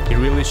 You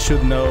really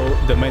should know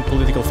the main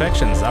political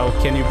factions. How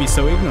can you be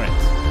so ignorant?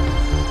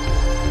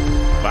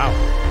 Wow.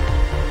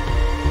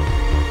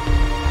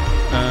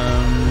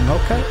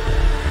 Okay.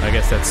 I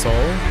guess that's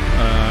all.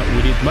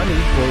 We need money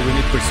or we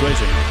need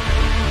persuasion.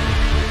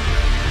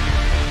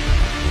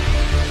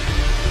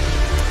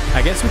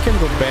 I guess we can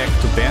go back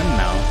to Ben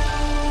now,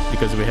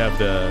 because we have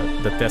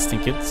the testing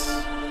kits.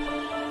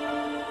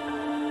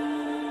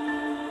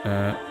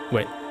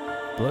 Wait.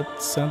 Blood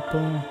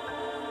sample?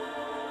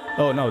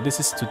 Oh no, this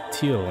is to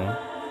Teal.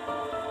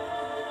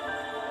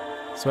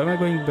 So why am I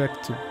going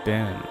back to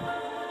Ben?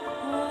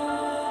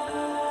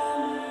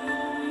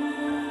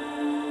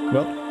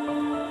 Well...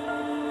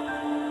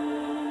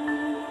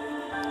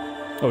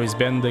 oh, is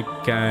Ben the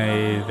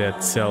guy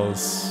that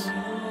sells...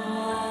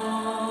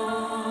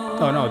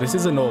 oh no, this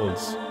is an old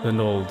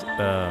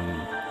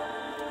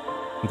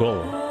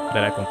goal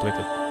that I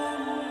completed.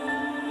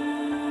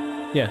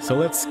 Yeah, so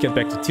let's get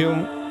back to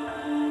Teal.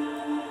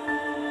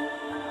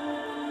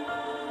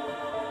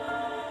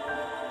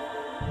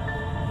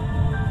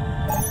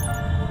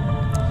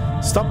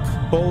 Stop,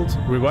 hold,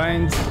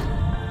 rewind.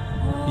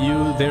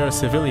 You there,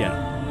 civilian.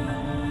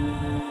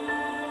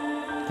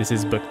 This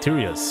is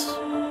Bacterius.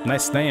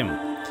 Nice name.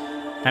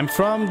 I'm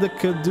from the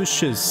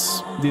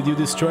Caduceus. Did you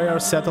destroy our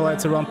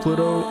satellites around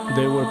Pluto?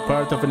 They were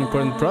part of an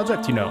important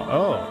project, you know.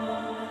 Oh,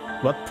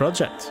 what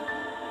project?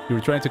 You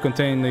were trying to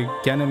contain the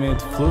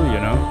Ganymede flu, you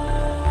know.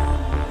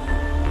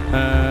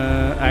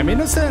 I'm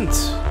innocent.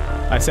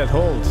 I said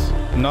hold,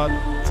 not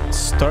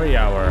story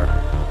hour.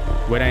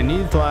 When I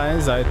need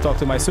lies, I talk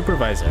to my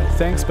supervisor.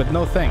 Thanks, but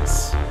no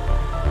thanks.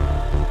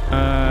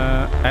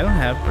 I don't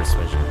have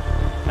persuasion.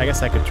 I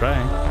guess I could try.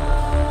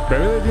 But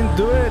I really didn't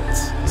do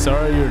it.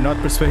 Sorry, you're not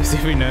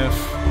persuasive enough.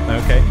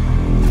 Okay.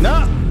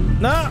 No!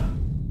 No!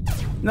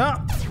 No!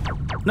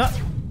 No!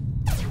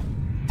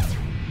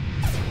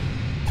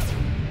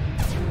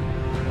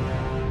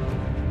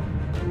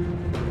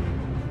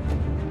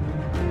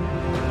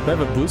 Do I have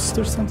a boost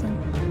or something?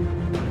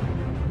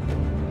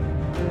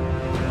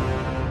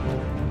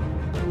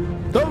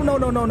 Oh, no,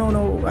 no, no, no,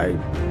 no. I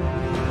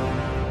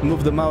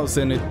moved the mouse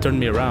and it turned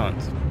me around.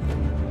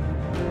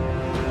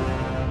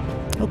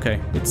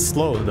 Okay, it's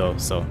slow though,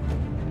 so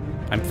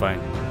I'm fine.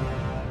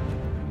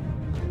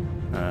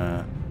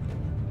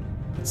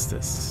 What's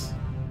this?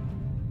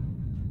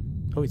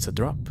 Oh, it's a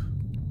drop.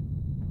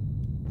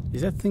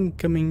 Is that thing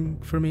coming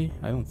for me?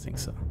 I don't think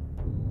so.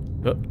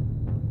 Oh.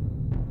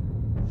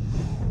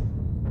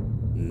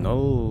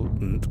 Null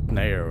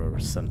Nair or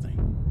something.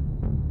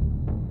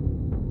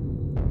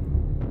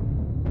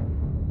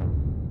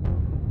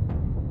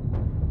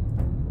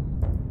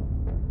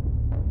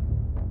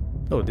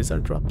 Oh, these are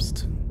drops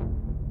too.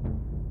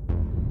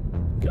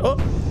 Oh!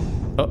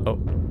 Uh-oh.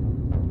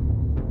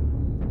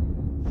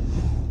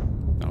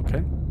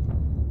 Okay.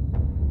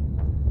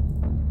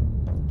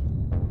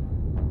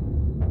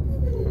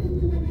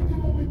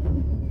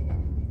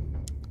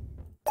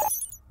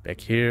 Back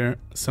here,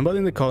 somebody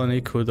in the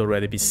colony could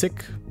already be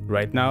sick.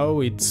 Right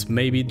now, it's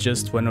maybe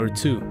just one or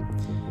two.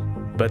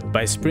 But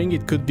by spring,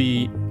 it could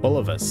be all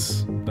of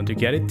us. Don't you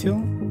get it,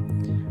 Till?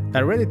 I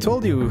already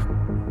told you,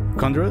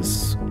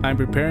 Condorus. I'm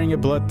preparing a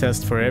blood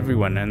test for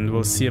everyone, and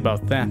we'll see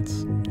about that.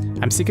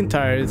 I'm sick and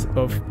tired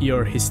of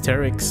your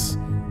hysterics,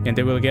 and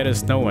they will get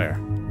us nowhere.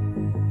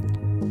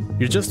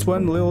 You're just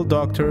one little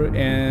doctor,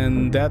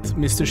 and that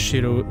Mr.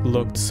 Shiro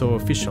looked so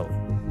official.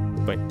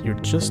 Wait, you're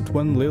just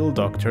one little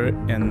doctor,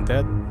 and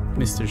that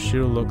Mr.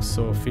 Shiro looks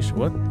so official.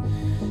 What?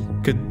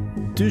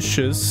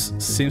 Caduceus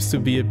seems to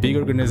be a big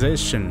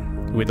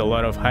organization with a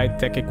lot of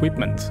high-tech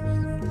equipment.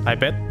 I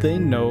bet they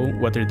know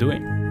what they're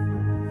doing.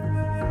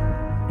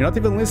 You're not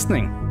even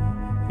listening.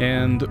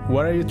 And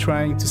what are you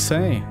trying to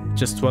say?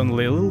 Just one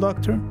little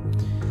doctor?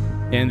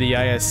 And the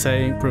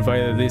ISA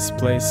provided this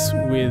place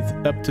with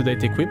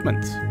up-to-date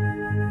equipment.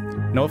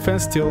 No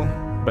offense, Till,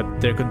 but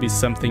there could be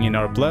something in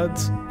our blood,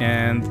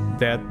 and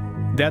that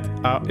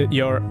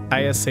your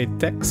ISA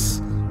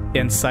techs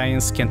and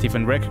science can't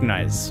even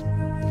recognize.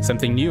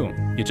 Something new,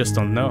 you just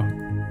don't know.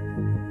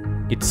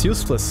 It's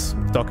useless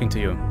talking to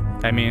you.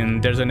 I mean,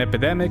 there's an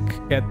epidemic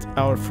at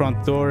our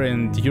front door,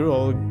 and you're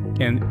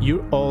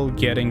all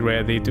getting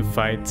ready to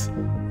fight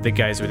the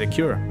guys with the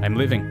cure. I'm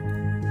leaving.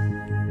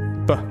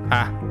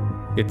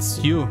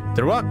 It's you,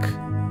 The Rock.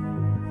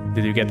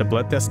 Did you get the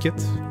blood test kit?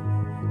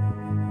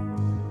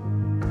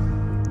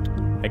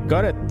 I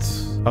got it.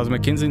 How's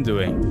Mackenzie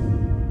doing?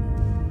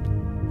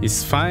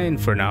 He's fine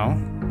for now.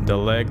 The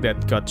leg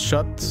that got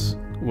shot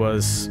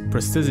was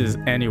prosthesis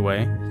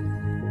anyway.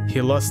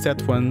 He lost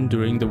that one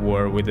during the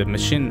war with the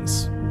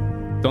machines.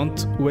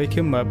 Don't wake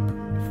him up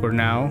for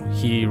now.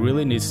 He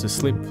really needs to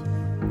sleep.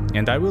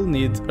 And I will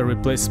need a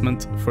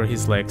replacement for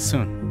his leg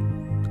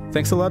soon.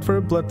 Thanks a lot for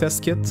a blood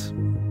test kit.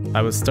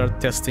 I will start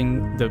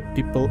testing the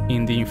people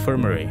in the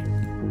infirmary.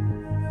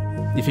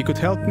 If you could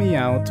help me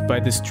out by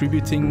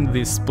distributing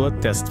these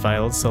blood test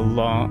files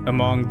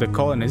among the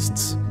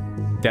colonists,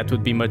 that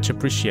would be much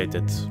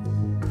appreciated.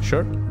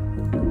 Sure?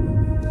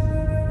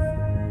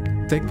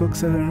 Take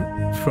books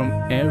from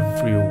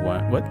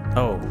everyone. What?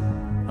 Oh,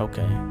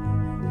 okay.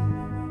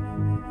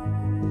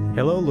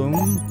 Hello, Loom.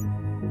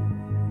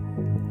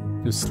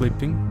 You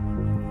sleeping?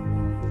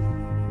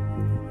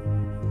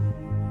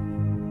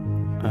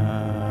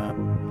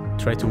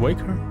 Try to wake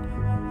her?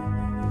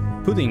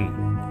 Pudding.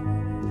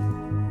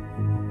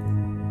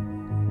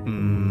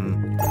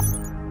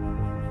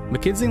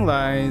 Mackenzie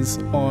lies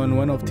on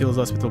one of Till's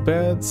hospital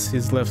beds.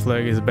 His left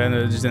leg is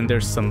bandaged and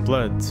there's some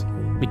blood.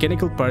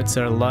 Mechanical parts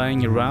are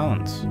lying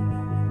around.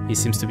 He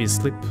seems to be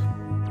asleep.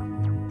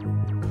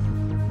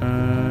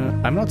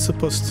 I'm not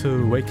supposed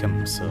to wake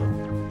him, so...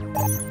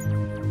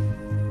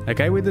 A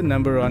guy with a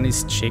number on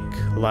his cheek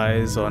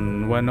lies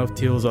on one of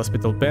Till's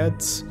hospital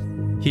beds.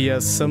 He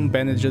has some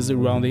bandages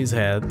around his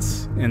head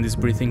and is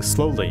breathing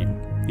slowly.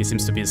 He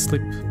seems to be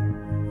asleep.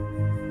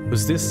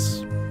 Who's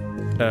this?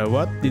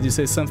 What? Did you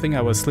say something?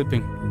 I was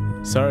sleeping.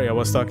 Sorry, I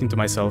was talking to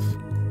myself.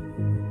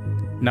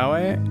 Now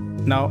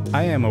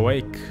I am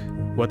awake.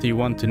 What do you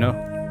want to know?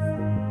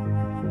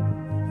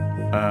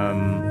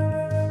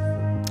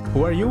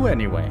 Who are you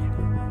anyway?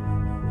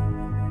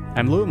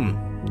 I'm Loom.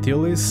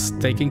 Till is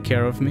taking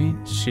care of me.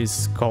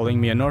 She's calling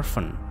me an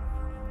orphan.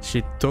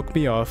 She took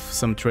me off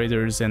some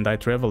traders and I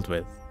traveled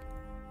with.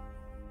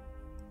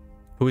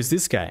 Who is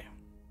this guy?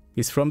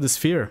 He's from the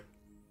sphere.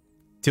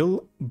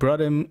 Till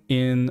brought him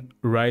in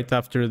right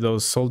after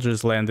those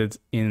soldiers landed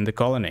in the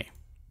colony.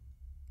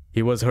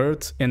 He was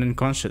hurt and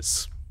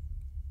unconscious.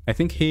 I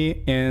think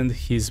he and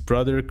his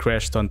brother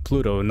crashed on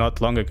Pluto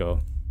not long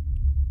ago.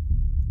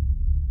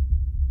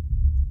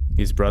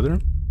 His brother?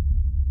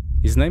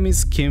 His name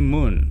is Kim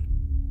Moon.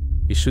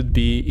 He should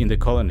be in the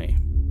colony.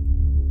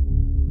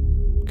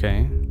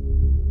 Okay.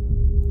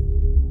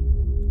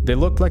 They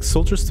looked like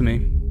soldiers to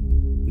me.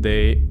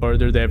 They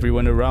ordered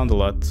everyone around a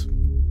lot.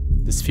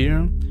 The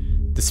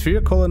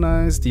sphere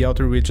colonized the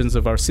outer regions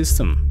of our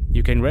system.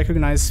 You can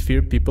recognize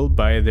sphere people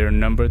by their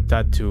number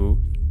tattoo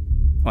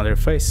on their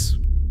face.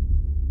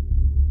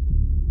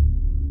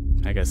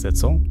 I guess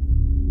that's all.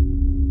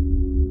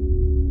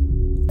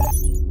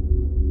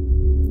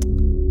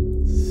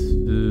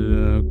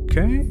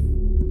 Okay.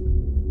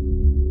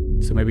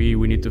 So maybe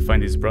we need to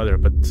find his brother,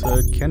 but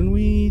can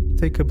we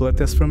take a blood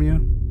test from you?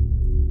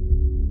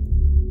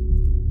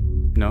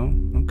 No?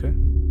 Okay.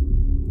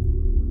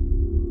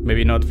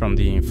 Maybe not from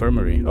the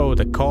infirmary. Oh,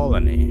 the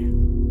colony.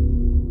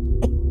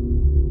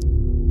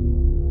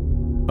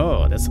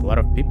 Oh, that's a lot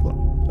of people.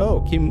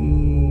 Oh, Kim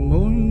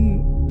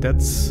Moon.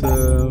 That's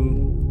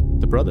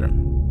the brother.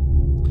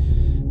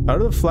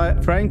 Out of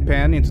the frying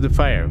pan into the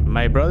fire.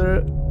 My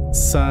brother,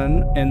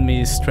 son, and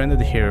me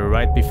stranded here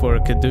right before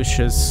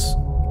Caduceus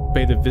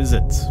paid a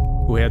visit.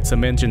 We had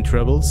some engine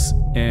troubles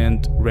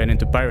and ran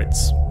into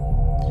pirates.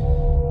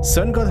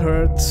 Son got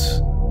hurt,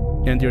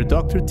 and your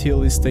Dr.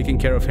 Till is taking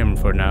care of him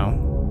for now.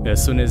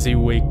 As soon as he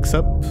wakes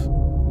up,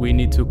 we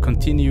need to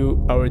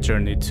continue our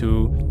journey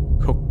to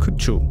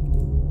Hokuchu.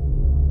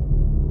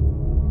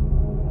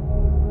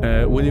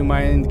 Would you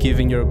mind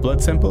giving your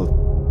blood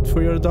sample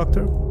for your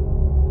doctor?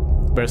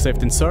 Better safe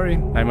than sorry.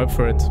 I'm up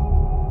for it.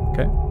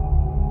 Okay.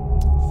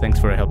 Thanks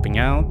for helping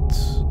out.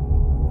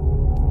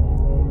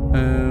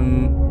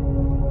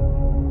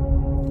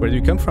 Where do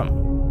you come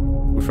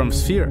from? We're from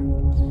Sphere.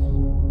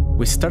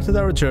 We started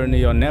our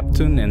journey on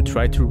Neptune and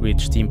tried to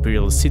reach the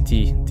Imperial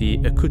City, the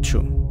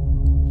Akuchu,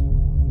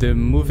 the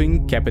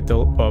moving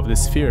capital of the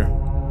Sphere.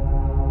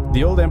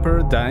 The old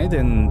emperor died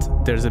and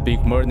there's a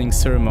big mourning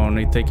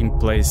ceremony taking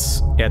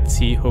place at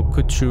the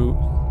Hokuchu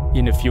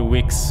in a few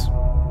weeks.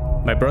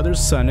 My brother's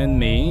son and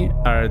me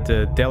are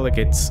the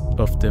delegates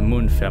of the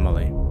Moon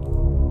family.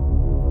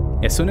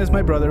 As soon as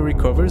my brother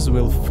recovers,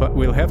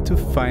 we'll have to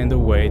find a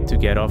way to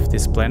get off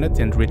this planet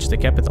and reach the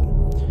capital.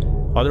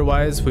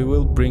 Otherwise, we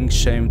will bring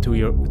shame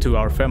to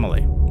our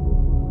family.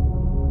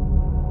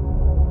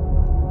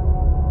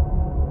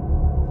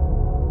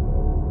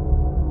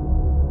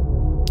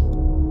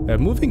 A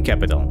moving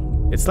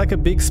capital. It's like a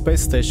big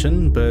space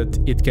station, but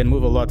it can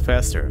move a lot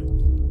faster.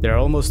 There are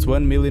almost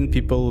 1 million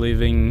people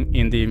living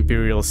in the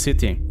Imperial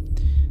City.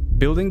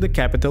 Building the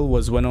capital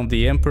was one of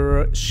the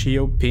Emperor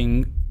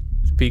Xiaoping's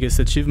biggest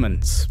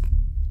achievements.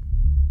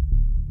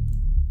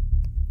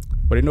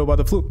 What do you know about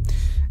the flu?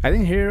 I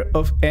didn't hear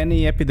of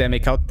any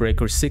epidemic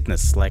outbreak or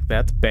sickness like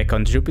that back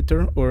on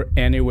Jupiter or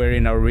anywhere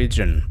in our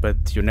region,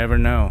 but you never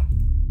know.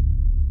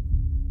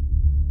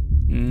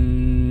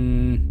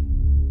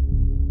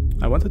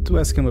 I wanted to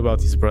ask him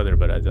about his brother,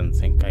 but I don't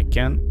think I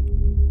can.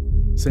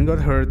 Son got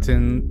hurt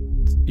and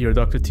your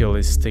Dr. Till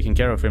is taking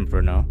care of him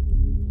for now.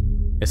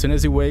 As soon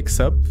as he wakes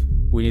up,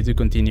 we need to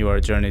continue our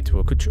journey to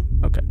Okuchu.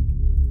 Okay.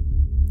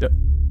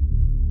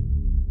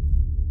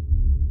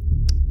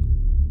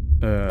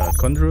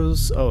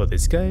 Condros. Oh,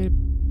 this guy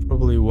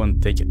probably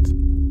won't take it.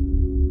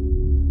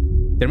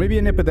 There may be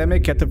an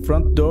epidemic at the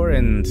front door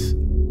and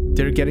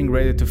they're getting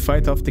ready to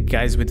fight off the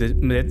guys with the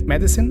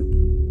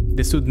medicine?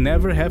 This would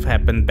never have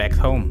happened back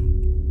home.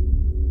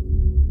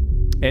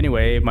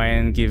 Anyway,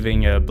 mind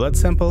giving a blood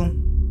sample?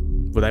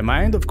 Would I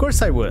mind? Of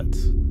course I would.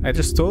 I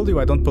just told you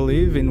I don't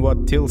believe in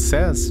what Till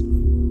says.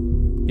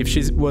 If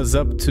she was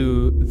up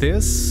to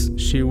this,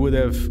 she would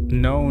have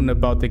known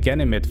about the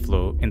Ganymede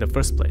flu in the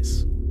first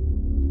place.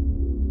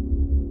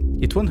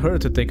 It won't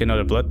hurt to take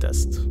another blood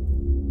test.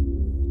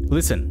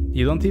 Listen,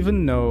 you don't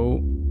even know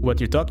what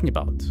you're talking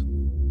about.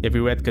 Have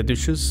you read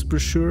Caduceus'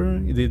 brochure?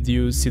 Did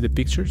you see the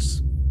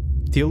pictures?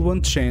 Till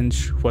won't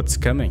change what's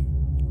coming.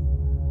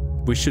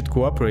 We should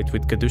cooperate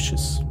with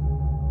Caduceus.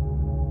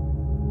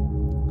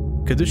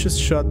 Caduceus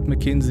shot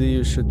Mackenzie,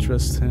 you should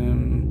trust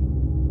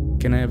him.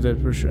 Can I have that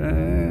brochure?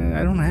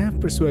 I don't have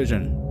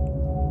persuasion.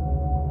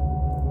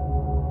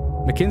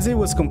 Mackenzie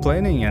was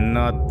complaining and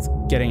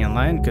not getting in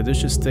line.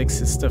 Caduceus takes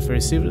his stuff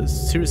very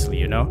seriously,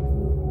 you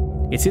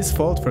know. It's his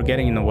fault for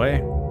getting in the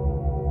way.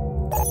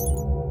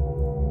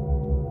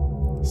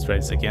 Let's try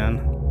this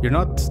again. You're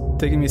not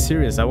taking me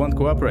serious, I won't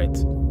cooperate.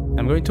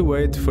 I'm going to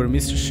wait for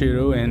Mr.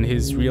 Shiro and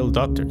his real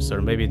doctors,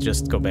 or maybe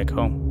just go back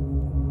home.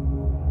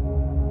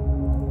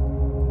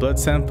 Blood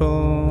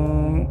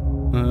sample...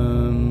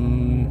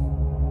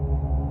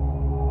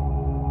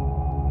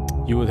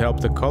 You would help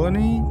the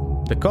colony?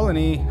 The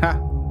colony? Ha!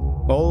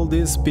 All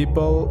these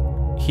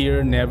people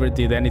here never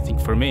did anything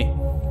for me,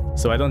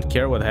 so I don't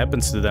care what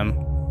happens to them.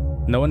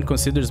 No one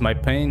considers my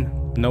pain.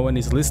 No one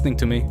is listening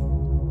to me.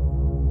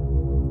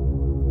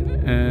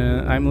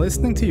 I'm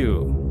listening to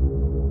you.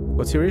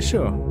 What's your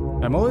issue?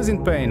 I'm always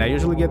in pain. I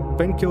usually get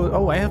painkillers.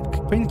 Oh, I have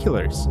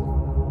painkillers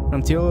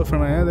from Teal for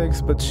my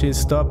headaches, but she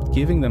stopped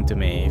giving them to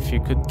me. If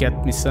you could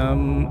get me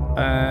some,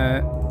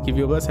 give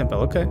you a blood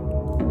sample. Okay.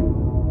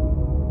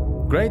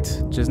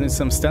 Great. Just need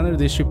some standard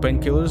issue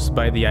painkillers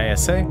by the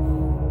ISA.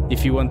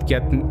 If you won't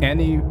get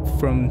any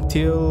from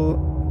Teal,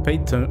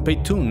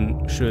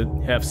 Paytoon should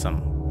have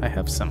some. I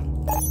have some.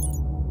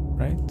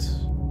 Right.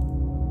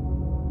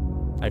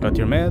 I got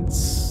your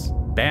meds.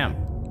 Bam.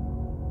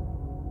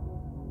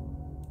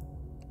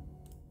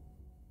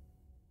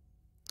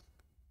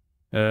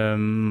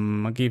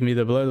 Give me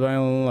the blood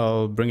vial.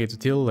 I'll bring it to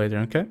Teal later,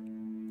 okay?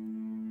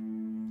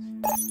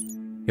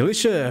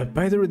 Elisha,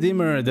 by the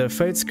Redeemer, the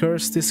fates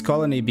cursed this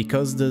colony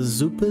because the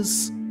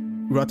Zupa's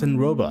rotten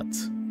robot.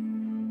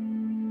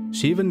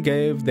 She even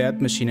gave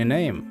that machine a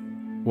name.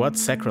 What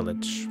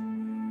sacrilege.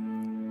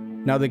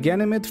 Now the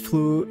Ganymede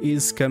flu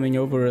is coming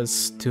over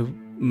us to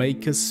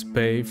make us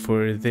pay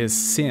for this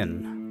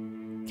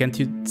sin. Can't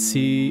you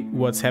see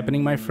what's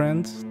happening, my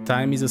friend?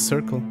 Time is a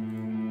circle.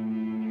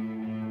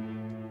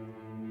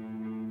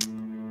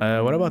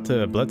 What about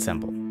the blood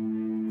sample?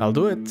 I'll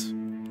do it.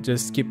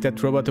 Just keep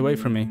that robot away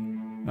from me.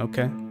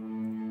 Okay.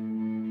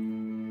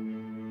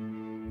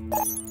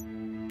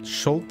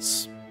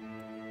 Schultz.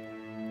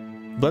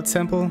 Blood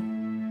sample.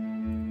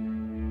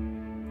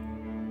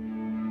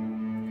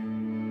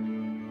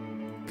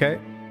 Okay.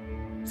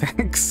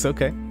 Thanks,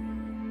 okay.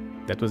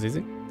 That was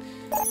easy.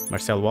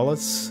 Marcel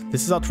Wallace.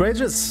 This is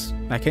outrageous.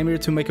 I came here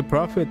to make a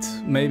profit,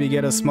 maybe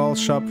get a small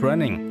shop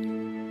running,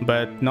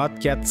 but not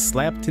get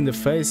slapped in the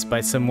face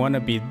by some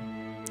wannabe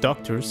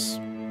doctors.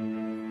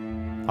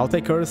 I'll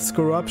take Earth's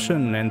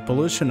corruption and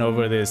pollution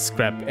over this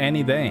crap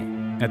any day.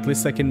 At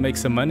least I can make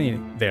some money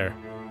there.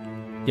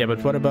 Yeah,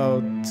 but what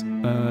about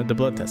the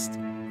blood test?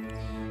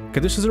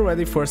 Caduceus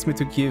already forced me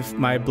to give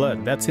my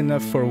blood. That's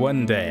enough for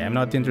one day. I'm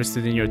not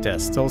interested in your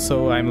test.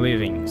 Also, I'm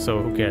leaving,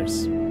 so who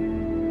cares?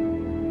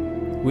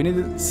 We need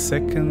a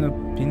second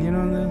opinion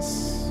on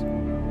this?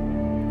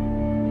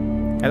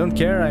 I don't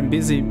care, I'm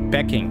busy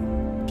packing.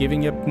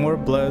 Giving up more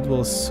blood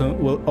will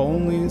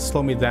only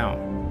slow me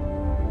down.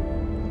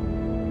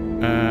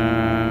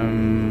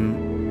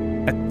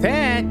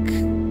 Attack!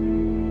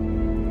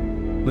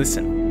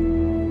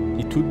 Listen,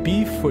 it would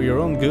be for your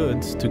own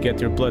good to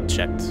get your blood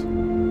checked.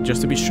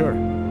 Just to be sure.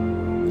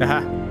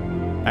 Aha!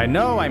 I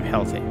know I'm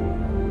healthy.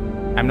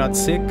 I'm not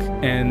sick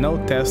and no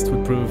test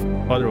would prove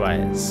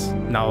otherwise.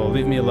 Now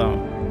leave me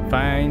alone.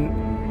 Fine,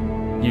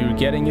 you're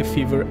getting a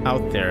fever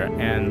out there,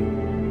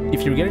 and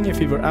if you're getting a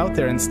fever out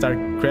there and start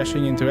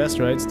crashing into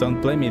asteroids,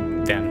 don't blame me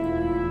then.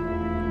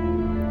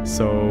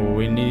 So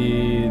we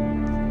need...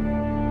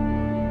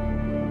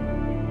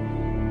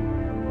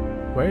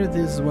 Why are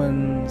these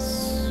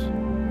ones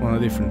on a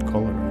different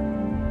color?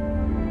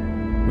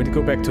 We need to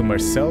go back to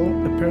Marcel,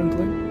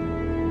 apparently.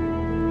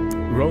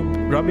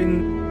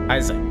 Robin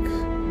Isaac.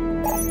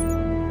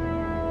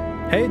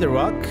 Hey, The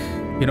Rock.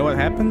 You know what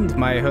happened?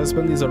 My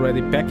husband is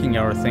already packing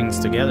our things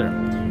together.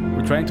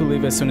 We're trying to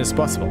leave as soon as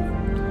possible.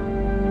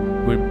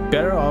 We're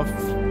better off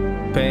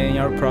paying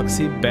our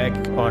proxy back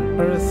on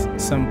Earth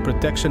some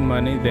protection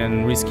money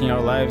than risking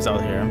our lives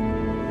out here.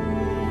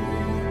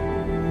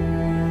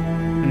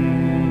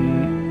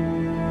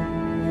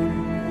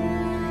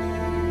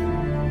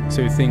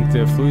 So you think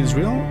the flu is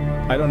real?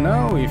 I don't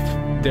know. If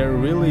there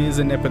really is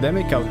an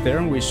epidemic out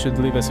there, we should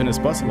leave as soon as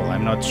possible.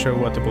 I'm not sure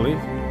what to believe.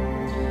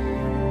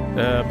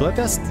 Blood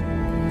test?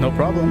 No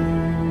problem.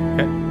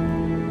 Okay.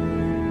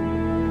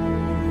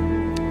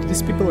 Do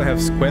these people have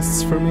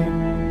quests for me?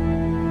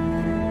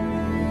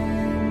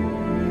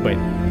 Wait,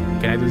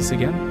 can I do this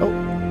again? Oh,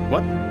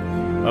 what?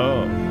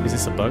 Oh, is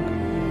this a bug?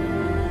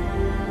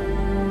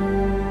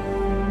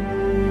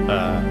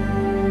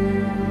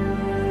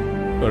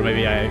 Or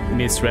maybe I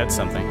misread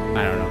something.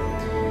 I don't know.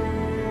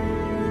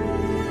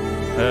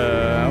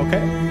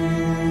 Okay.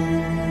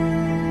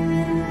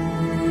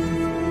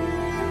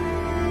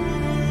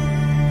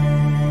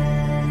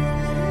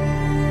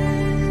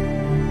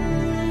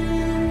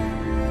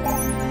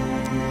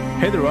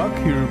 Hey, The Rock,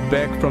 you're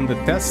back from the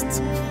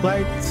test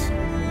flight.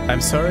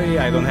 I'm sorry,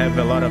 I don't have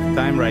a lot of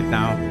time right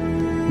now.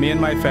 Me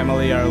and my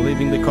family are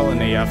leaving the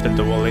colony after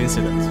the whole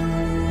incident.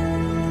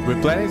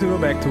 We're planning to go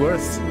back to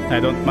Earth. I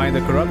don't mind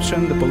the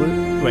corruption, the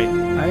pollution... Wait,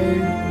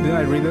 didn't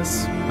I read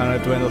this? I'm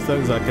not to handle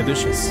thugs like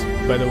Caduceus.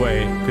 By the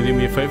way, could you do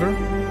me a favor?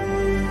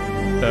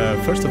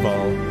 First of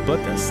all,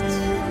 blood test.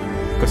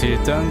 Consider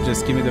it done,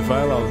 just give me the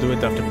file, I'll do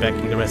it after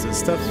packing the rest of the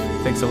stuff.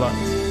 Thanks a lot.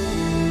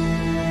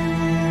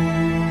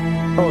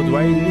 Oh, do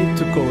I need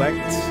to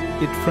collect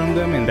it from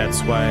them, and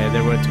that's why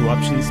there were two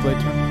options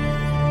later?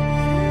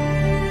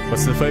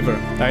 What's the favor?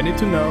 I need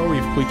to know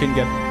if we can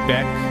get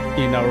back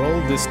in our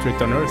old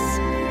district on Earth.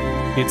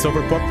 It's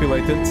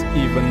overpopulated,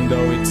 even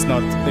though it's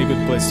not a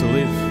good place to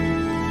live.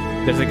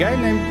 There's a guy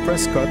named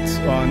Prescott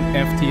on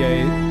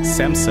FTA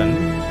Samson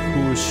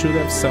who should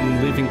have some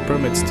living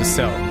permits to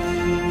sell.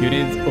 You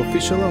need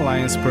official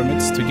Alliance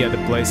permits to get a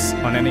place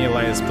on any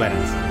Alliance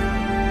planet.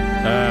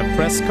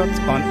 Prescott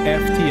on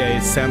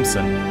FTA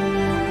Samson.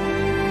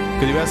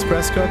 Could you ask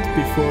Prescott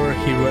before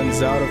he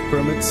runs out of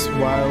permits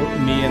while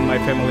me and my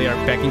family are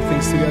packing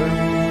things together?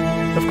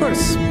 Of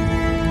course.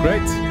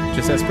 Great.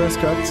 Just ask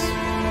Prescott.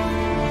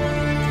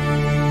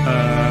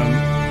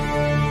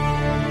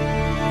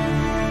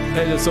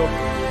 I just hope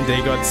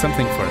they got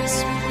something for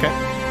us. Okay.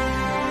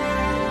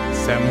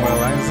 Samuel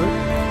Isaac.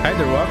 Hi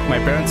The Rock, my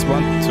parents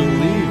want to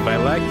leave. I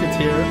liked it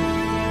here,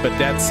 but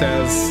Dad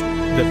says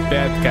the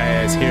bad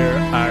guys here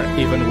are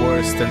even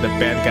worse than the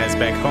bad guys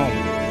back home.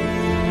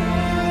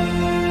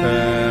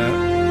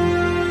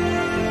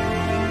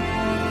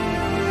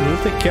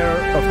 We'll take care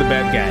of the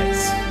bad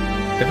guys.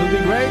 That would be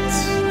great.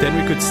 Then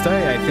we could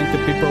stay. I think the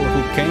people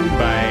who came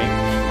by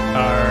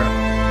are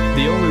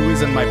the only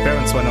reason my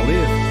parents want to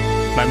leave.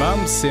 My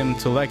mom seemed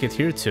to like it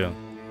here too.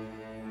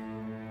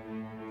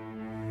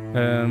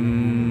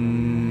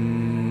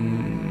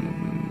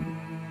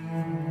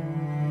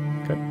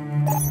 Okay.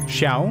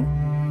 Xiao.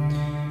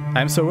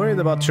 I'm so worried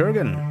about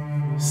Jürgen.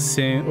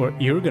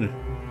 Jürgen.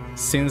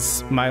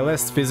 Since my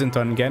last visit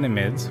on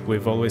Ganymede,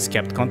 we've always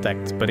kept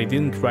contact, but he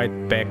didn't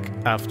write back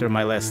after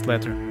my last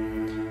letter.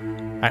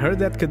 I heard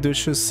that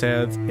Caduceus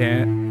said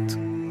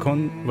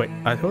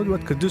I heard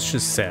what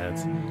Caduceus said,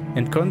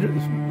 and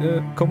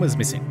Coma's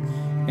missing.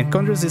 And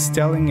Condrus is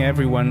telling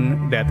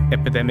everyone that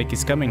epidemic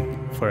is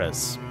coming for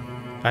us.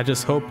 I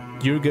just hope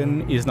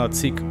Jürgen is not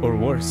sick or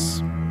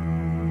worse.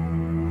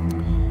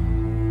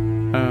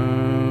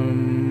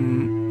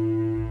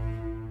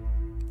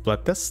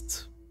 Blood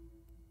test?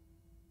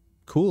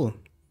 Cool.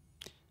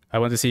 I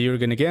want to see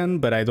Jürgen again,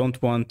 but I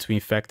don't want to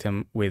infect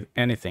him with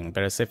anything.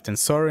 Better safe than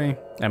sorry.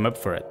 I'm up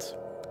for it.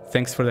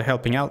 Thanks for the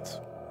helping out.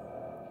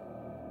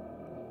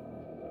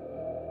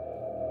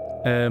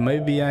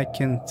 Maybe I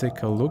can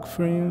take a look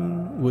for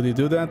you. Would you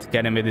do that?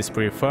 Ganymede is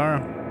pretty far.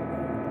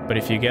 But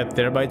if you get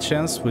there by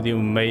chance, would you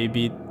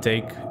maybe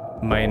take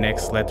my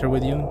next letter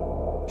with you?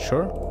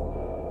 Sure.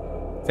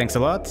 Thanks a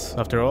lot.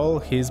 After all,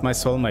 he's my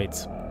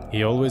soulmate.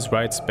 He always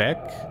writes back,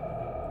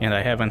 and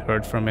I haven't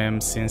heard from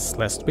him since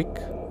last week.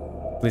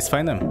 Please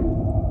find him.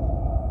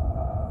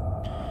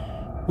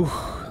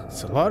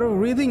 It's a lot of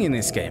reading in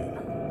this game.